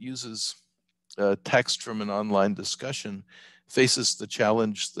study that uses text from an online discussion faces the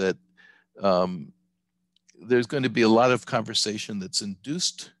challenge that there's going to be a lot of conversation that's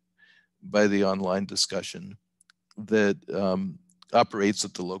induced by the online discussion that operates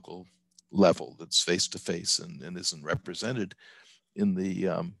at the local level, that's face-to-face and isn't represented in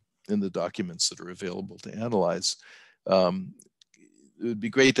the documents that are available to analyze. It would be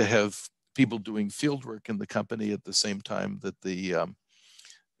great to have people doing field work in the company at the same time that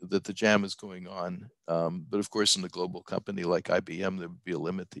the jam is going on. But of course, in a global company like IBM, there would be a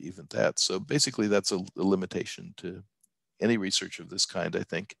limit to even that. So basically, that's a limitation to any research of this kind, I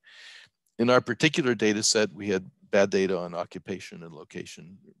think. In our particular data set, we had bad data on occupation and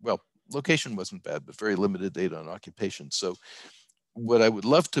location. Well, location wasn't bad, but very limited data on occupation. So what I would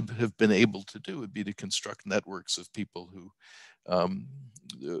love to have been able to do would be to construct networks of people who,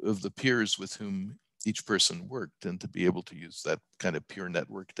 of the peers with whom each person worked, and to be able to use that kind of pure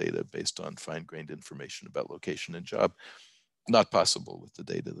network data based on fine-grained information about location and job. Not possible with the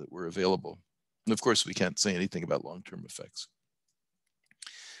data that were available. And of course, we can't say anything about long-term effects.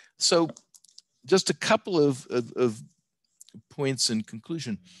 So just a couple of points in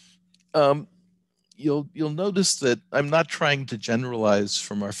conclusion. You'll notice that I'm not trying to generalize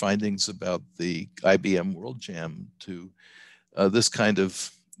from our findings about the IBM World Jam to this kind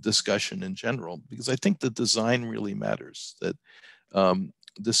of discussion in general, because I think the design really matters, that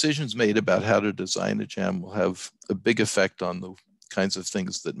decisions made about how to design a jam will have a big effect on the kinds of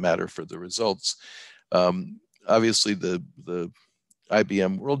things that matter for the results. Obviously, the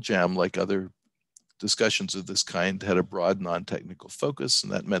IBM World Jam, like other discussions of this kind, had a broad non-technical focus,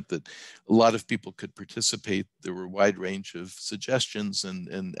 and that meant that a lot of people could participate. There were a wide range of suggestions,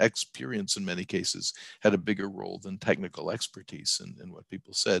 and experience in many cases had a bigger role than technical expertise in what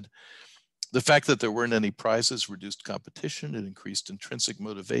people said. The fact that there weren't any prizes reduced competition, it increased intrinsic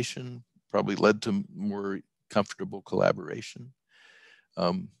motivation, probably led to more comfortable collaboration.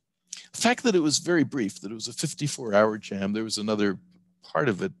 The fact that it was very brief, that it was a 54-hour jam, there was another part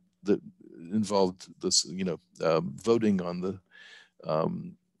of it that involved this, voting on the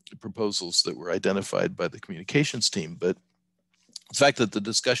proposals that were identified by the communications team. But the fact that the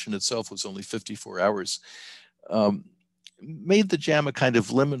discussion itself was only 54 hours made the jam a kind of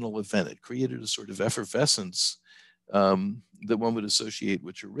liminal event. It created a sort of effervescence that one would associate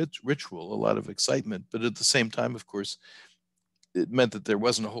with a ritual, a lot of excitement. But at the same time, of course, it meant that there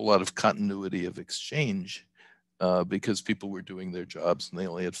wasn't a whole lot of continuity of exchange because people were doing their jobs and they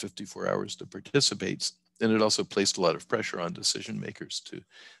only had 54 hours to participate. And it also placed a lot of pressure on decision makers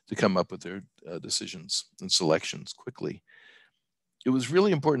to come up with their decisions and selections quickly. it was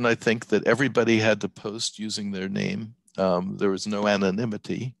really important, I think, that everybody had to post using their name. There was no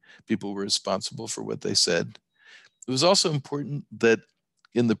anonymity. People were responsible for what they said. It was also important that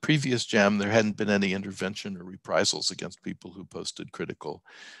in the previous jam, there hadn't been any intervention or reprisals against people who posted critical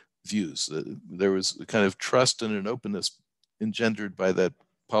views. There was a kind of trust and an openness engendered by that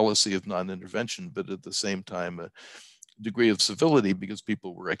policy of non-intervention, but at the same time, a degree of civility because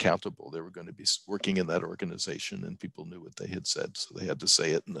people were accountable. They were going to be working in that organization and people knew what they had said, so they had to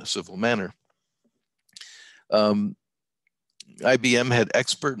say it in a civil manner. IBM had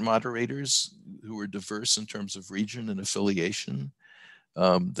expert moderators who were diverse in terms of region and affiliation.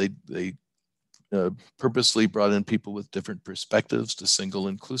 They purposely brought in people with different perspectives to single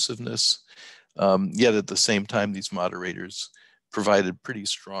inclusiveness. Yet at the same time, these moderators provided pretty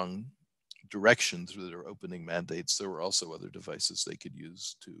strong direction through their opening mandates. There were also other devices they could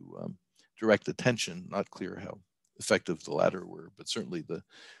use to direct attention. Not clear how effective the latter were, but certainly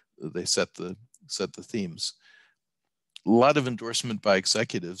they set the themes. A lot of endorsement by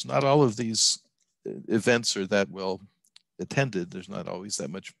executives. Not all of these events are that well attended. There's not always that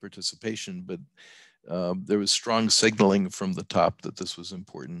much participation, but there was strong signaling from the top that this was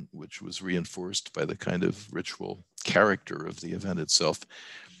important, which was reinforced by the kind of ritual character of the event itself.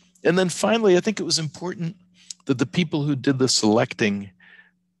 And then finally, I think it was important that the people who did the selecting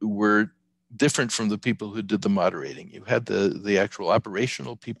were different from the people who did the moderating. You had the actual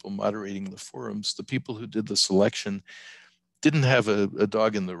operational people moderating the forums. The people who did the selection didn't have a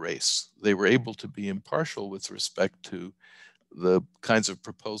dog in the race. They were able to be impartial with respect to the kinds of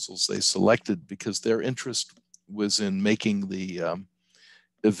proposals they selected because their interest was in making the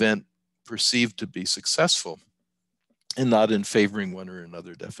event perceived to be successful and not in favoring one or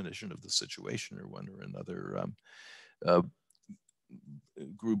another definition of the situation or one or another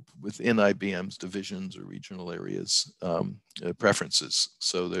group within IBM's divisions or regional areas preferences.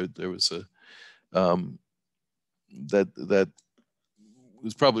 So there was a that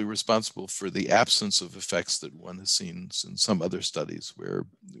was probably responsible for the absence of effects that one has seen in some other studies where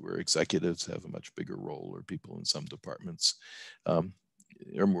executives have a much bigger role or people in some departments are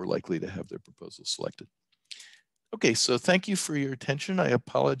more likely to have their proposals selected. Okay, so thank you for your attention. I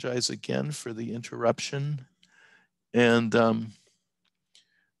apologize again for the interruption, and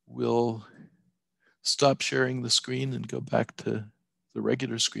we'll stop sharing the screen and go back to the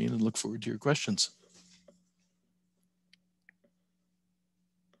regular screen and look forward to your questions.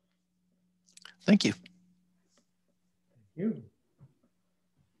 Thank you. Thank you.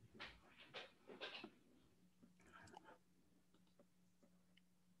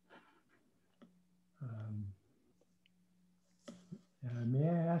 May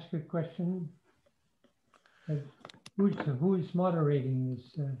I ask a question? Who is moderating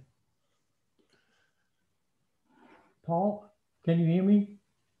this? Paul, can you hear me?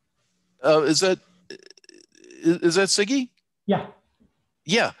 Is that Siggy? Yeah.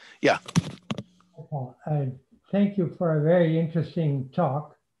 Yeah. Paul, thank you for a very interesting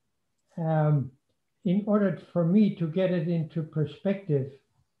talk. In order for me to get it into perspective,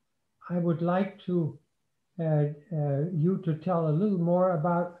 I would like to you to tell a little more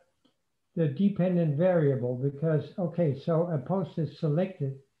about the dependent variable because, okay, so a post is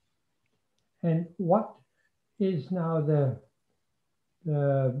selected and what is now the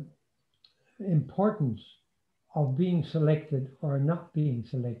importance of being selected or not being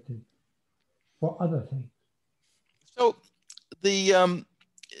selected for other things? So the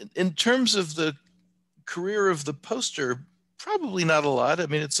in terms of the career of the poster, probably not a lot. I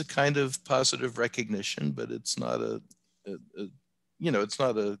mean, it's a kind of positive recognition, but it's not it's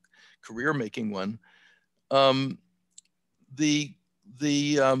not a career-making one. The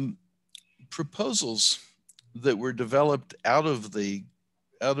proposals that were developed out of the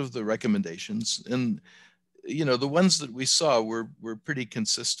recommendations, and the ones that we saw were pretty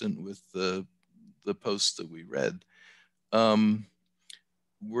consistent with the posts that we read,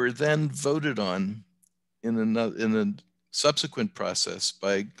 were then voted on in a subsequent process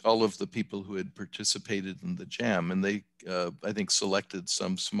by all of the people who had participated in the jam, and they I think selected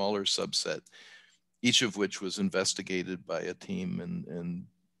some smaller subset, each of which was investigated by a team and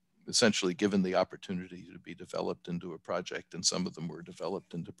essentially given the opportunity to be developed into a project, and some of them were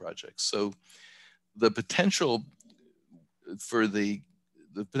developed into projects. So the potential for the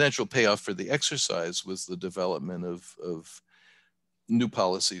potential payoff for the exercise was the development of new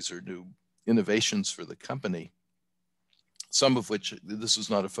policies or new innovations for the company, some of which, this was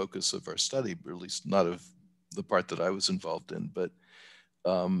not a focus of our study, or at least not of the part that I was involved in, but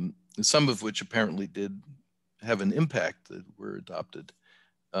some of which apparently did have an impact that were adopted.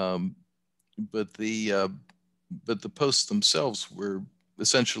 But but the posts themselves were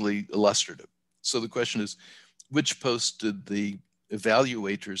essentially illustrative. So the question is, which posts did the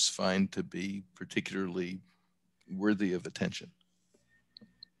evaluators find to be particularly worthy of attention?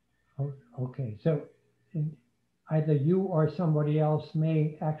 Oh, okay, so either you or somebody else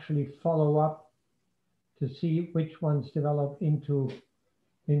may actually follow up to see which ones develop into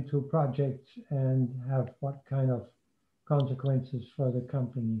projects and have what kind of consequences for the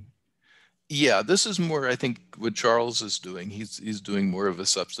company. Yeah, this is more, I think, what Charles is doing. He's doing more of a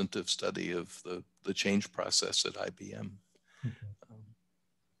substantive study of the change process at IBM. Okay,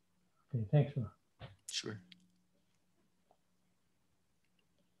 okay, thanks a lot. Sure.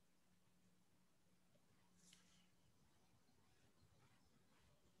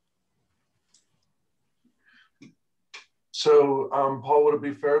 So, Paul, would it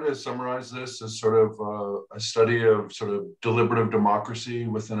be fair to summarize this as sort of a study of sort of deliberative democracy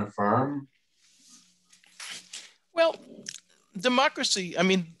within a firm? Well, democracy, I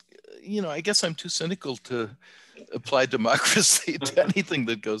mean, you know, I guess I'm too cynical to apply democracy to anything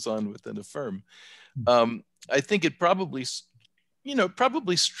that goes on within a firm. I think it probably, you know,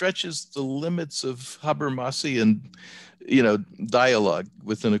 probably stretches the limits of Habermasian, you know, dialogue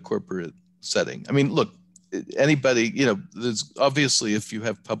within a corporate setting. I mean, look, anybody, you know, there's obviously, if you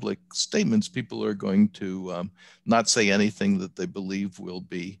have public statements, people are going to not say anything that they believe will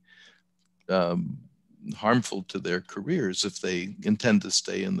be harmful to their careers if they intend to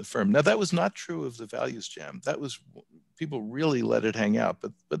stay in the firm. Now, that was not true of the Values Jam. That was, people really let it hang out,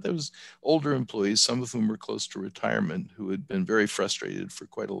 but there was older employees, some of whom were close to retirement, who had been very frustrated for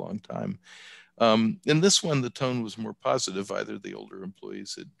quite a long time. In this one, the tone was more positive. Either the older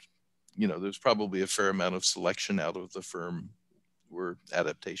employees had, you know, there's probably a fair amount of selection out of the firm or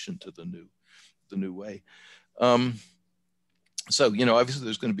adaptation to the new way. So, you know, obviously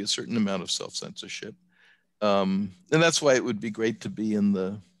there's going to be a certain amount of self-censorship. And that's why it would be great to be in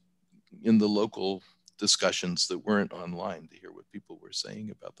the local discussions that weren't online to hear what people were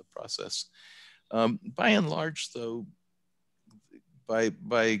saying about the process. By and large, though, by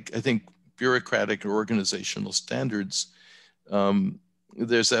I think bureaucratic or organizational standards,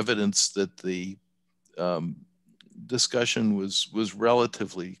 there's evidence that the discussion was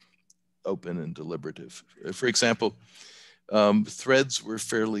relatively open and deliberative. For example, threads were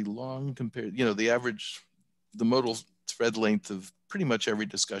fairly long compared, you know, the modal thread length of pretty much every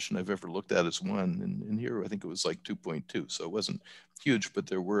discussion I've ever looked at is 1. And here I think it was like 2.2. So it wasn't huge, but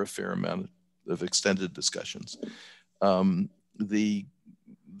there were a fair amount of extended discussions. There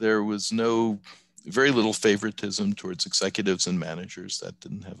was very little favoritism towards executives and managers. That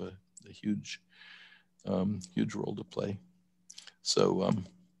didn't have a huge role to play. So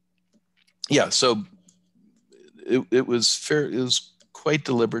yeah, so it was fair. It was quite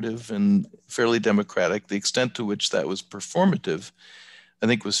deliberative and fairly democratic. The extent to which that was performative, I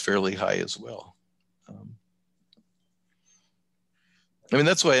think, was fairly high as well. I mean,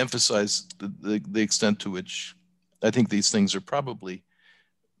 that's why I emphasize the extent to which I think these things are probably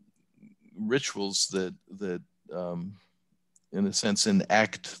rituals that in a sense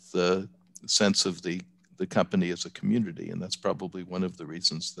enact the sense of the company as a community, and that's probably one of the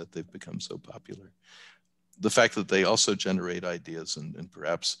reasons that they've become so popular. The fact that they also generate ideas and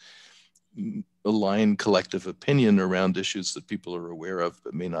perhaps align collective opinion around issues that people are aware of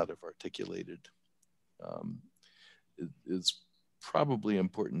but may not have articulated is probably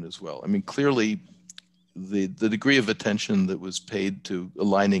important as well. I mean, clearly, the degree of attention that was paid to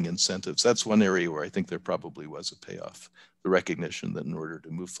aligning incentives, that's one area where I think there probably was a payoff. The recognition that in order to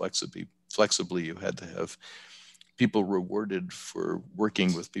move flexibly, you had to have people rewarded for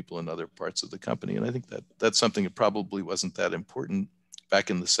working with people in other parts of the company. And I think that's something that probably wasn't that important back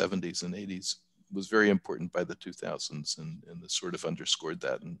in the 70s and 80s. It was very important by the 2000s, and this sort of underscored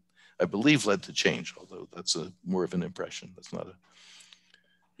that, and I believe led to change, although that's more of an impression. That's not a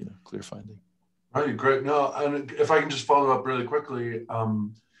clear finding. Right, great. No, and if I can just follow up really quickly,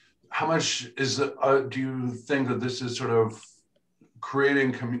 how much is do you think that this is sort of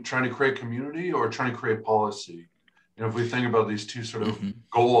trying to create community or trying to create policy? You know, if we think about these two sort of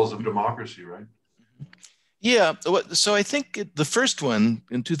goals of democracy, right? Yeah, so I think the first one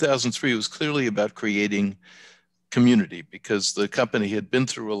in 2003 was clearly about creating community because the company had been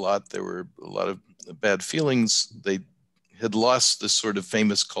through a lot. There were a lot of bad feelings. They had lost this sort of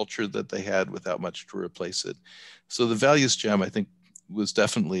famous culture that they had without much to replace it. So the Values Jam, I think, was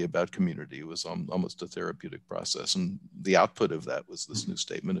definitely about community. It was almost a therapeutic process. And the output of that was this new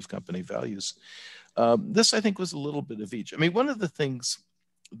statement of company values. This, I think, was a little bit of each. I mean, one of the things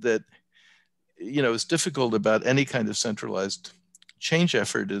that, is difficult about any kind of centralized change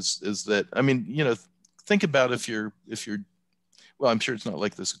effort is that, I mean, think about if you're, well, I'm sure it's not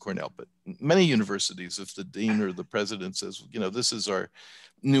like this at Cornell, but many universities, if the dean or the president says, you know, this is our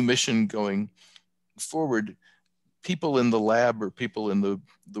new mission going forward, people in the lab or people in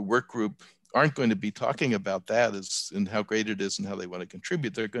the work group aren't going to be talking about that as and how great it is and how they want to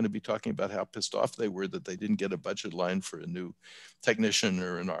contribute. They're going to be talking about how pissed off they were that they didn't get a budget line for a new technician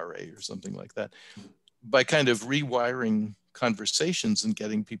or an RA or something like that. By kind of rewiring conversations and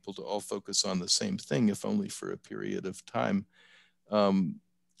getting people to all focus on the same thing, if only for a period of time,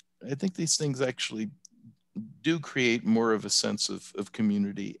 I think these things actually do create more of a sense of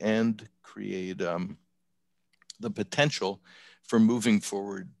community and create the potential for moving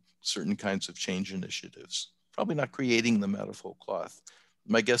forward certain kinds of change initiatives, probably not creating them out of whole cloth.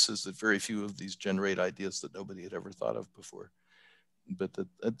 My guess is that very few of these generate ideas that nobody had ever thought of before. But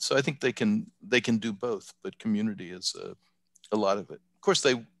so I think they can do both, but community is a lot of it. Of course,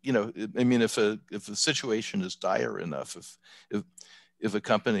 they, you know, I mean, if a situation is dire enough, if a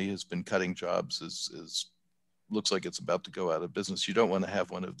company has been cutting jobs, looks like it's about to go out of business, you don't want to have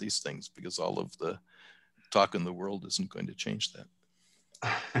one of these things because all of the talk in the world isn't going to change that.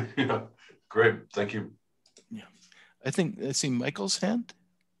 Yeah, great, thank you. Yeah, I think I see Michael's hand.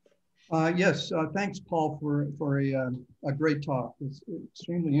 Yes, thanks, Paul, for a great talk. It's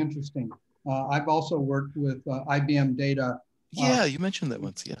extremely interesting. I've also worked with IBM Data. Yeah, you mentioned that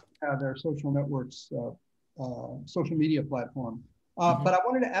once, yeah. Their social networks, social media platform. But I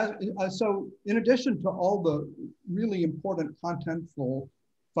wanted to ask, so in addition to all the really important contentful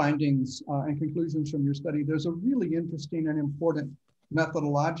findings and conclusions from your study, there's a really interesting and important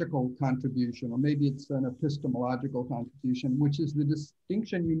methodological contribution, or maybe it's an epistemological contribution, which is the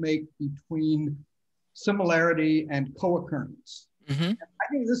distinction you make between similarity and co-occurrence. I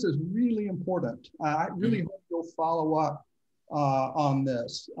think this is really important. I really hope you'll follow up on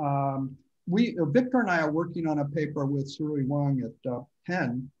this. Victor and I are working on a paper with Surui Wang at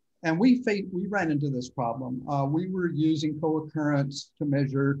Penn, and we ran into this problem. We were using co-occurrence to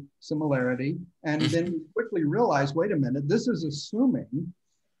measure similarity, and then we quickly realized, wait a minute, this is assuming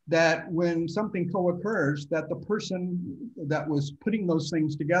that when something co-occurs, that the person that was putting those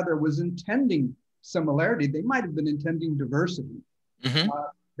things together was intending similarity. They might have been intending diversity.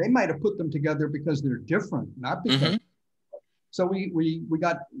 They might have put them together because they're different, not because. So we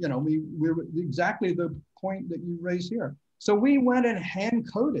got, you know, we were exactly the point that you raised here. So we went and hand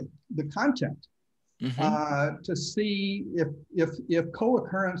coded the content to see if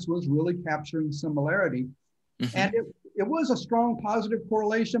co-occurrence was really capturing similarity. And it was a strong positive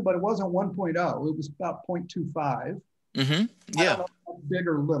correlation, but it wasn't 1.0. It was about 0.25. Yeah. I don't know if big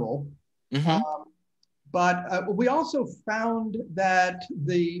or little. But we also found that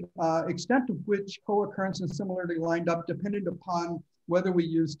the extent to which co-occurrence and similarity lined up depended upon whether we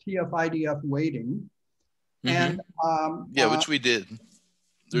used TF-IDF weighting. And yeah, which we did.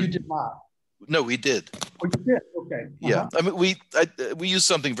 You did not. No, we did. Oh, you did. Okay. Yeah, I mean, we used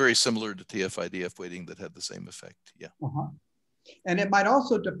something very similar to TF-IDF weighting that had the same effect. Yeah. And it might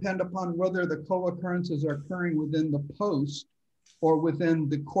also depend upon whether the co-occurrences are occurring within the post or within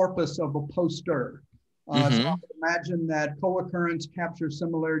the corpus of a poster. So I would imagine that co-occurrence captures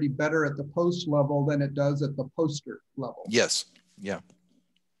similarity better at the post level than it does at the poster level. Yes. Yeah.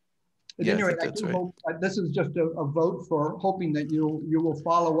 At any rate, I do hope this is just a vote for hoping that you will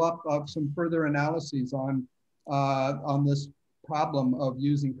follow up of some further analyses on this problem of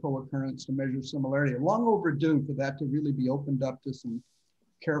using co-occurrence to measure similarity. Long overdue for that to really be opened up to some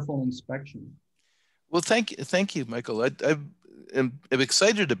careful inspection. Well, thank you, Michael. I'm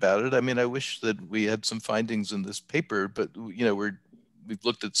excited about it. I mean, I wish that we had some findings in this paper, but you know, we've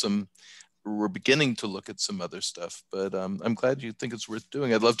looked at some. We're beginning to look at some other stuff, but I'm glad you think it's worth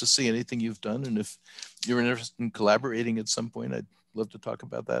doing. I'd love to see anything you've done, and if you're interested in collaborating at some point, I'd love to talk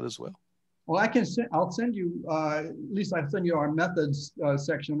about that as well. Well, I'll send you, at least I'll send you our methods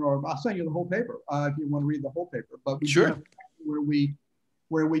section, or I'll send you the whole paper if you want to read the whole paper. But we sure.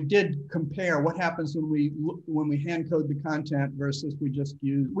 Where we did compare what happens when we hand code the content versus we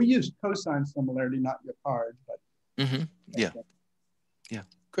used cosine similarity, not Yacard, but yeah,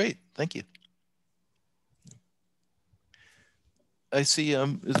 great, thank you. I see.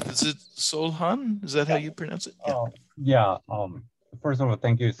 Is it Solhan? Is that how you pronounce it? Yeah. First of all,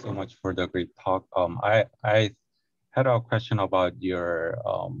 thank you so much for the great talk. I had a question about your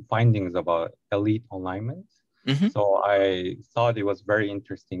findings about elite alignment. So I thought it was very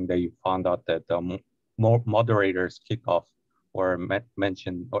interesting that you found out that more moderators kickoff were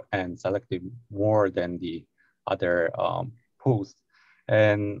mentioned and selected more than the other posts.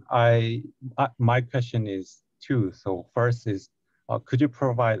 And my question is two. So first is, could you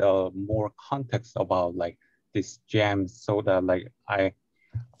provide more context about like these gems so that like I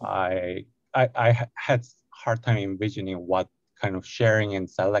had hard time envisioning what kind of sharing and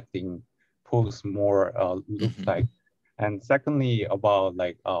selecting posts more looks like. And secondly, about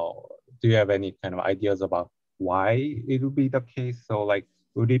like, do you have any kind of ideas about why it would be the case? So like,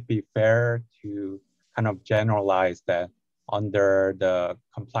 would it be fair to kind of generalize that under the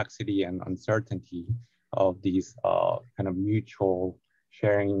complexity and uncertainty of these kind of mutual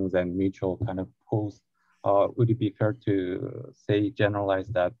sharings and mutual kind of posts, would it be fair to say, generalize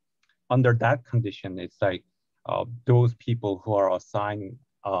that under that condition, it's like those people who are assigned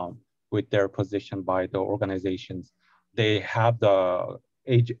with their position by the organizations, they have the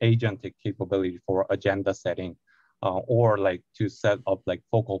agentic capability for agenda setting or like to set up like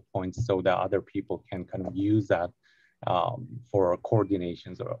focal points so that other people can kind of use that for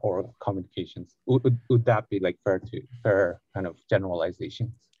coordinations or communications. Would that be like fair kind of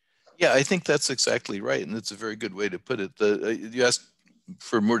generalizations? Yeah, I think that's exactly right. And it's a very good way to put it. You asked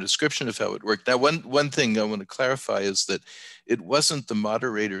for more description of how it worked. Now, one thing I want to clarify is that it wasn't the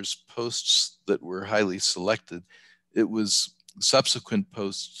moderator's posts that were highly selected. It was subsequent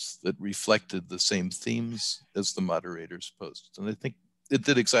posts that reflected the same themes as the moderator's posts. And I think it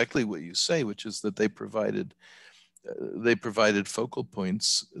did exactly what you say, which is that they provided focal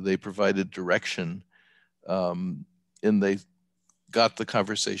points, they provided direction, and they got the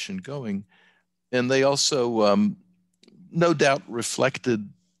conversation going. And they also, no doubt, reflected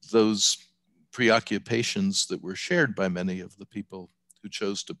those preoccupations that were shared by many of the people who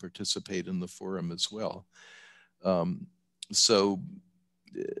chose to participate in the forum as well. So,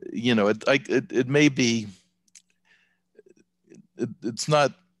 you know, it may be, it's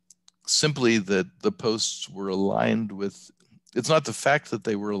not simply that the posts were aligned with, it's not the fact that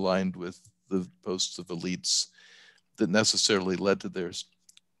they were aligned with the posts of elites that necessarily led to their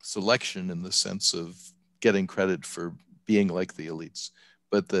selection in the sense of getting credit for being like the elites,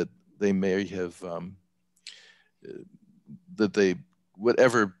 but that they may have,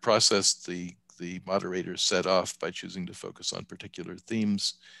 whatever process the moderators set off by choosing to focus on particular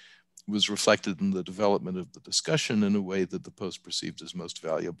themes was reflected in the development of the discussion in a way that the post perceived as most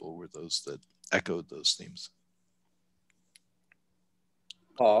valuable were those that echoed those themes.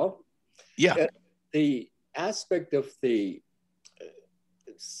 Paul? Yeah. The aspect of the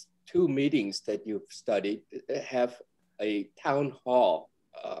two meetings that you've studied have a town hall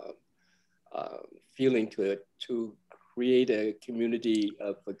feeling to it, to create a community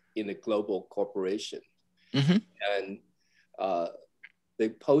in a global corporation. And the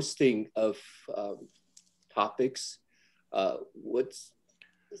posting of topics would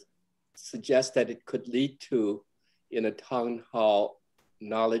suggest that it could lead to, in a town hall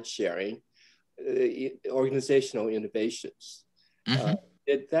knowledge sharing, organizational innovations.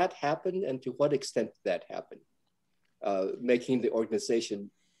 Did that happen, and to what extent did that happen? Making the organization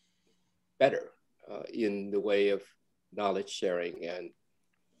better in the way of knowledge sharing and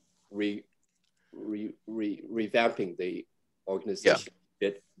revamping the organization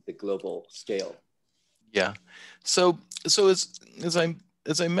at the global scale. Yeah. So as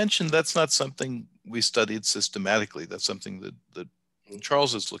I mentioned, that's not something we studied systematically. That's something that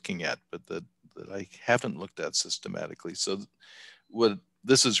Charles is looking at, but that I haven't looked at systematically. So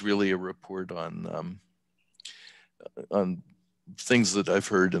this is really a report on things that I've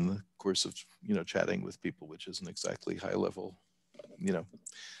heard in the course of, you know, chatting with people, which isn't exactly high level, you know,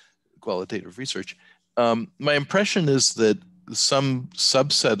 qualitative research. My impression is that some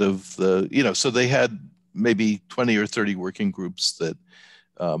subset of the, you know, so they had maybe 20 or 30 working groups that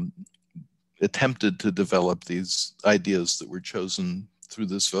attempted to develop these ideas that were chosen through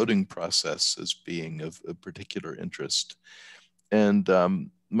this voting process as being of a particular interest. And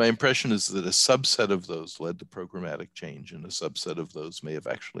my impression is that a subset of those led to programmatic change, and a subset of those may have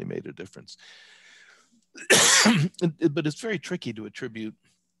actually made a difference. But it's very tricky to attribute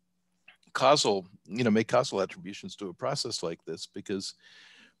causal, you know, make causal attributions to a process like this, because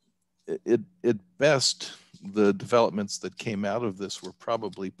at best, the developments that came out of this were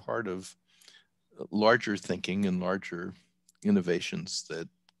probably part of larger thinking and larger innovations that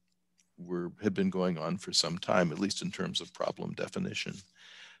had been going on for some time, at least in terms of problem definition.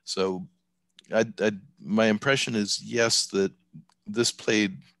 So my impression is, yes, that this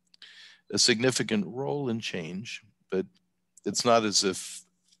played a significant role in change, but it's not as if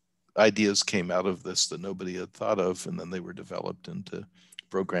ideas came out of this that nobody had thought of, and then they were developed into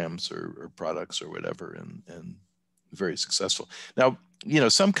programs or products or whatever, and very successful. Now, you know,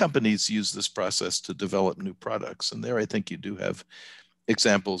 some companies use this process to develop new products, and there I think you do have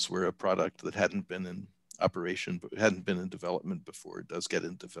examples where a product that hadn't been in operation, but hadn't been in development before. It does get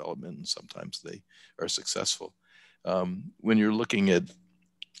in development, and sometimes they are successful. When you're looking at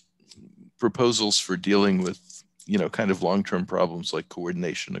proposals for dealing with, you know, kind of long-term problems like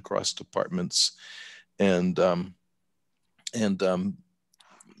coordination across departments and the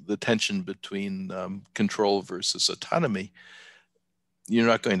tension between control versus autonomy, you're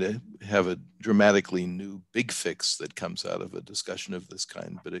not going to have a dramatically new big fix that comes out of a discussion of this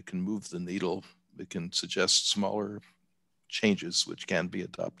kind, but it can move the needle. It can suggest smaller changes which can be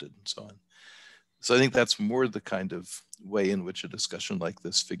adopted and so on. So I think that's more the kind of way in which a discussion like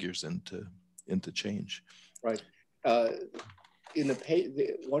this figures into change. Right. In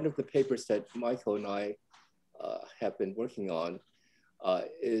one of the papers that Michael and I have been working on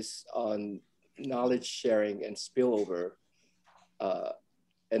is on knowledge sharing and spillover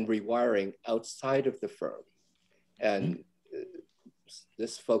and rewiring outside of the firm. And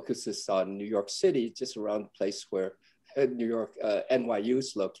this focuses on New York City, just around the place where NYU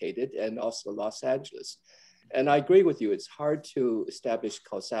is located, and also Los Angeles. And I agree with you, it's hard to establish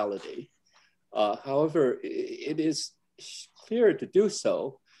causality. However, it is clear to do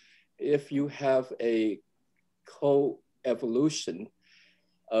so if you have a co-evolution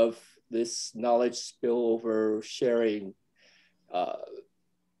of this knowledge spillover sharing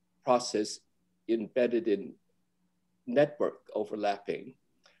process embedded in network overlapping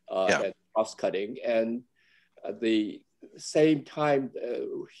and cross-cutting, and the same time, a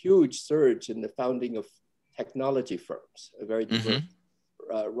huge surge in the founding of technology firms, a very diverse,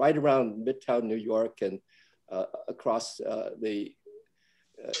 right around Midtown New York and across the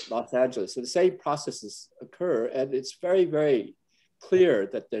Los Angeles. So the same processes occur, and it's very, very clear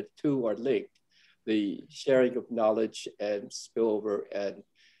that the two are linked. The sharing of knowledge and spillover and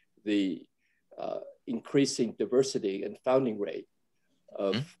the increasing diversity and founding rate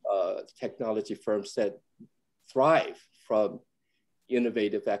of technology firms that thrive from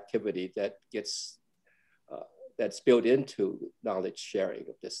innovative activity that gets that's built into knowledge sharing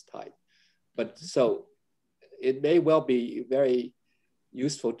of this type. But so it may well be very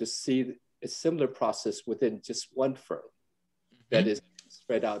useful to see a similar process within just one firm that is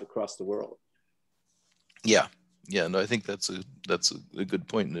spread out across the world. Yeah, yeah, no, I think that's a good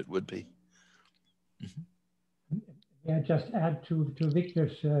point, and it would be. Yeah, just add to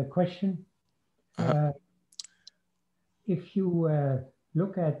Victor's question. If you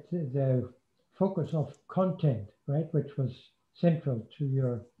look at the focus of content, right, which was central to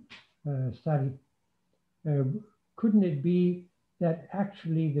your study, couldn't it be that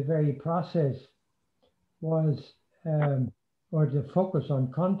actually the very process was, or the focus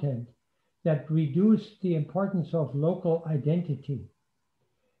on content, that reduced the importance of local identity,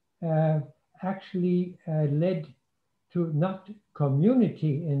 actually led to not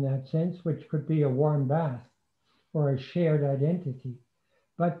community in that sense, which could be a warm bath or a shared identity,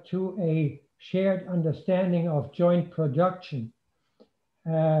 but to a shared understanding of joint production,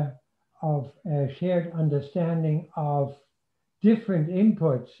 of a shared understanding of different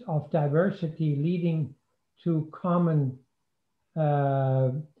inputs of diversity leading to common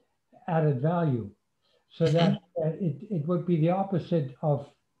added value. So that it would be the opposite of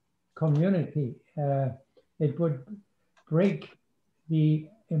community. It would break the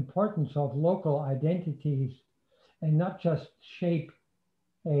importance of local identities and not just shape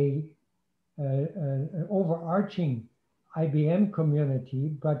an overarching IBM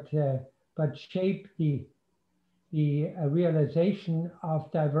community, but shape the realization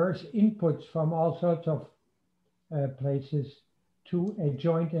of diverse inputs from all sorts of places to a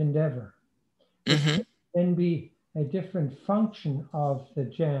joint endeavor. It can be a different function of the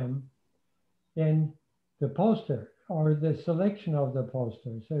jam than the poster or the selection of the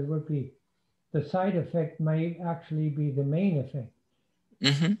poster. So it would be, the side effect may actually be the main effect.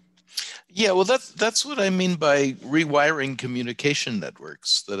 Yeah, well, that's what I mean by rewiring communication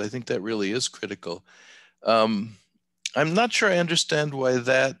networks, that I think that really is critical. I'm not sure I understand why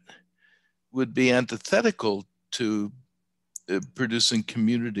that would be antithetical to producing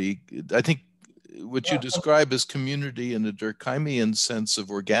community. I think what you describe as community in a Durkheimian sense of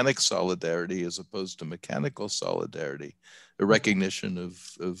organic solidarity as opposed to mechanical solidarity, a recognition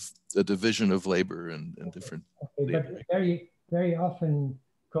of a division of labor and different labor. But very often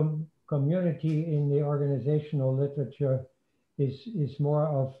community in the organizational literature is more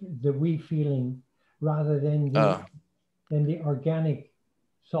of the we feeling rather than the organic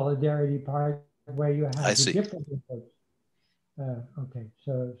solidarity part where you have the different inputs. Okay,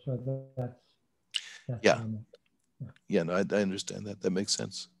 so that's yeah. Yeah, no, I understand that. That makes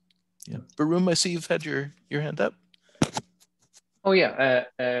sense. Yeah, Barum, I see you've had your hand up. Oh yeah,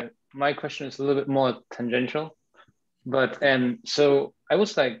 my question is a little bit more tangential, but so I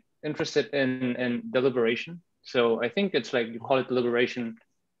was like interested in deliberation. So I think it's like you call it deliberation.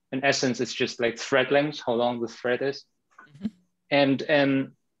 In essence, it's just like thread length, how long the thread is. Mm-hmm.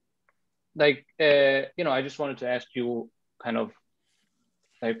 And like, you know, I just wanted to ask you kind of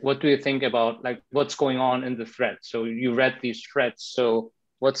like, what do you think about like what's going on in the thread? So you read these threads. So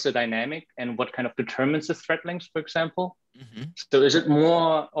what's the dynamic and what kind of determines the thread length, for example? Mm-hmm. So is it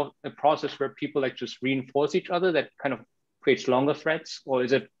more of a process where people like just reinforce each other that kind of creates longer threads? Or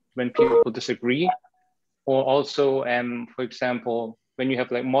is it when people disagree? Or also, for example, when you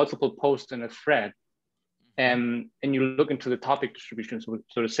have like multiple posts in a thread and you look into the topic distribution, so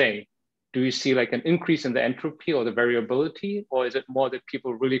to say, do you see like an increase in the entropy or the variability? Or is it more that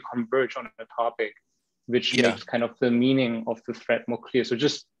people really converge on a topic, which makes kind of the meaning of the thread more clear? So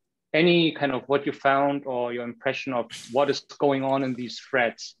just any kind of what you found or your impression of what is going on in these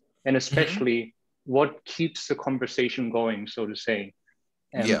threads, and especially what keeps the conversation going, so to say.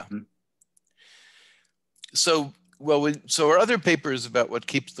 So, well, so our other paper is about what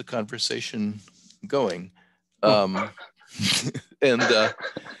keeps the conversation going. But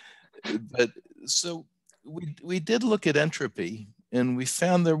so we did look at entropy, and we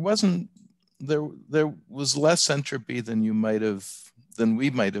found there was less entropy than we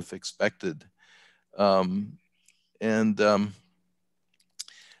might have expected. But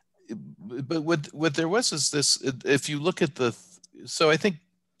what there was is this, if you look at so I think,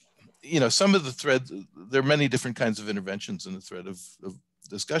 you know, some of the threads, there are many different kinds of interventions in the thread of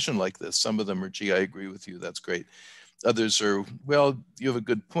discussion like this. Some of them are, gee, I agree with you, that's great. Others are, well, you have a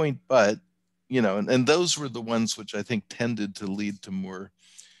good point, but, you know, and those were the ones which I think tended to lead to more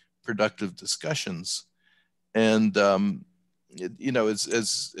productive discussions. And, you know,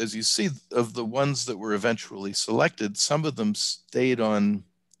 as you see, of the ones that were eventually selected, some of them stayed on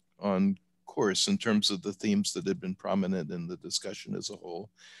course in terms of the themes that had been prominent in the discussion as a whole,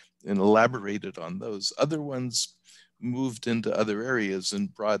 and elaborated on those. Other ones moved into other areas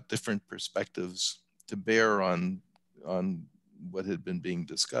and brought different perspectives to bear on what had been being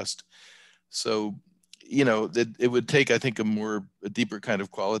discussed. So, you know, that it would take, I think, a deeper kind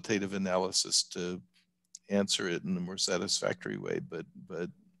of qualitative analysis to answer it in a more satisfactory way. But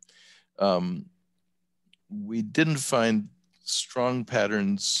we didn't find strong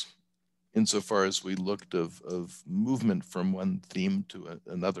patterns insofar as we looked of movement from one theme to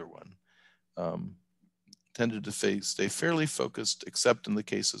another one. Tended to stay fairly focused, except in the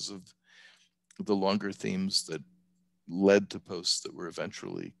cases of the longer themes that led to posts that were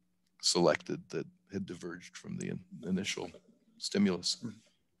eventually selected that had diverged from the initial stimulus,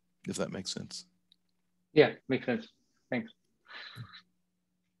 if that makes sense. Yeah, makes sense. Thanks.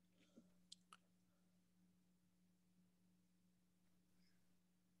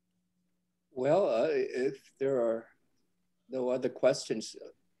 Well, if there are no other questions,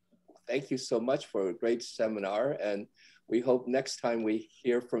 thank you so much for a great seminar. And we hope next time we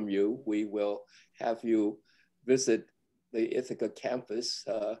hear from you, we will have you visit the Ithaca campus.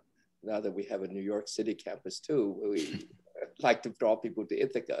 Now that we have a New York City campus too, we like to draw people to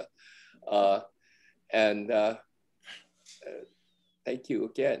Ithaca. Thank you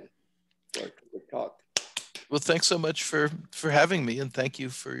again for the talk. Well, thanks so much for having me, and thank you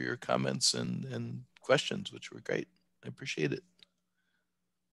for your comments and questions, which were great. I appreciate it.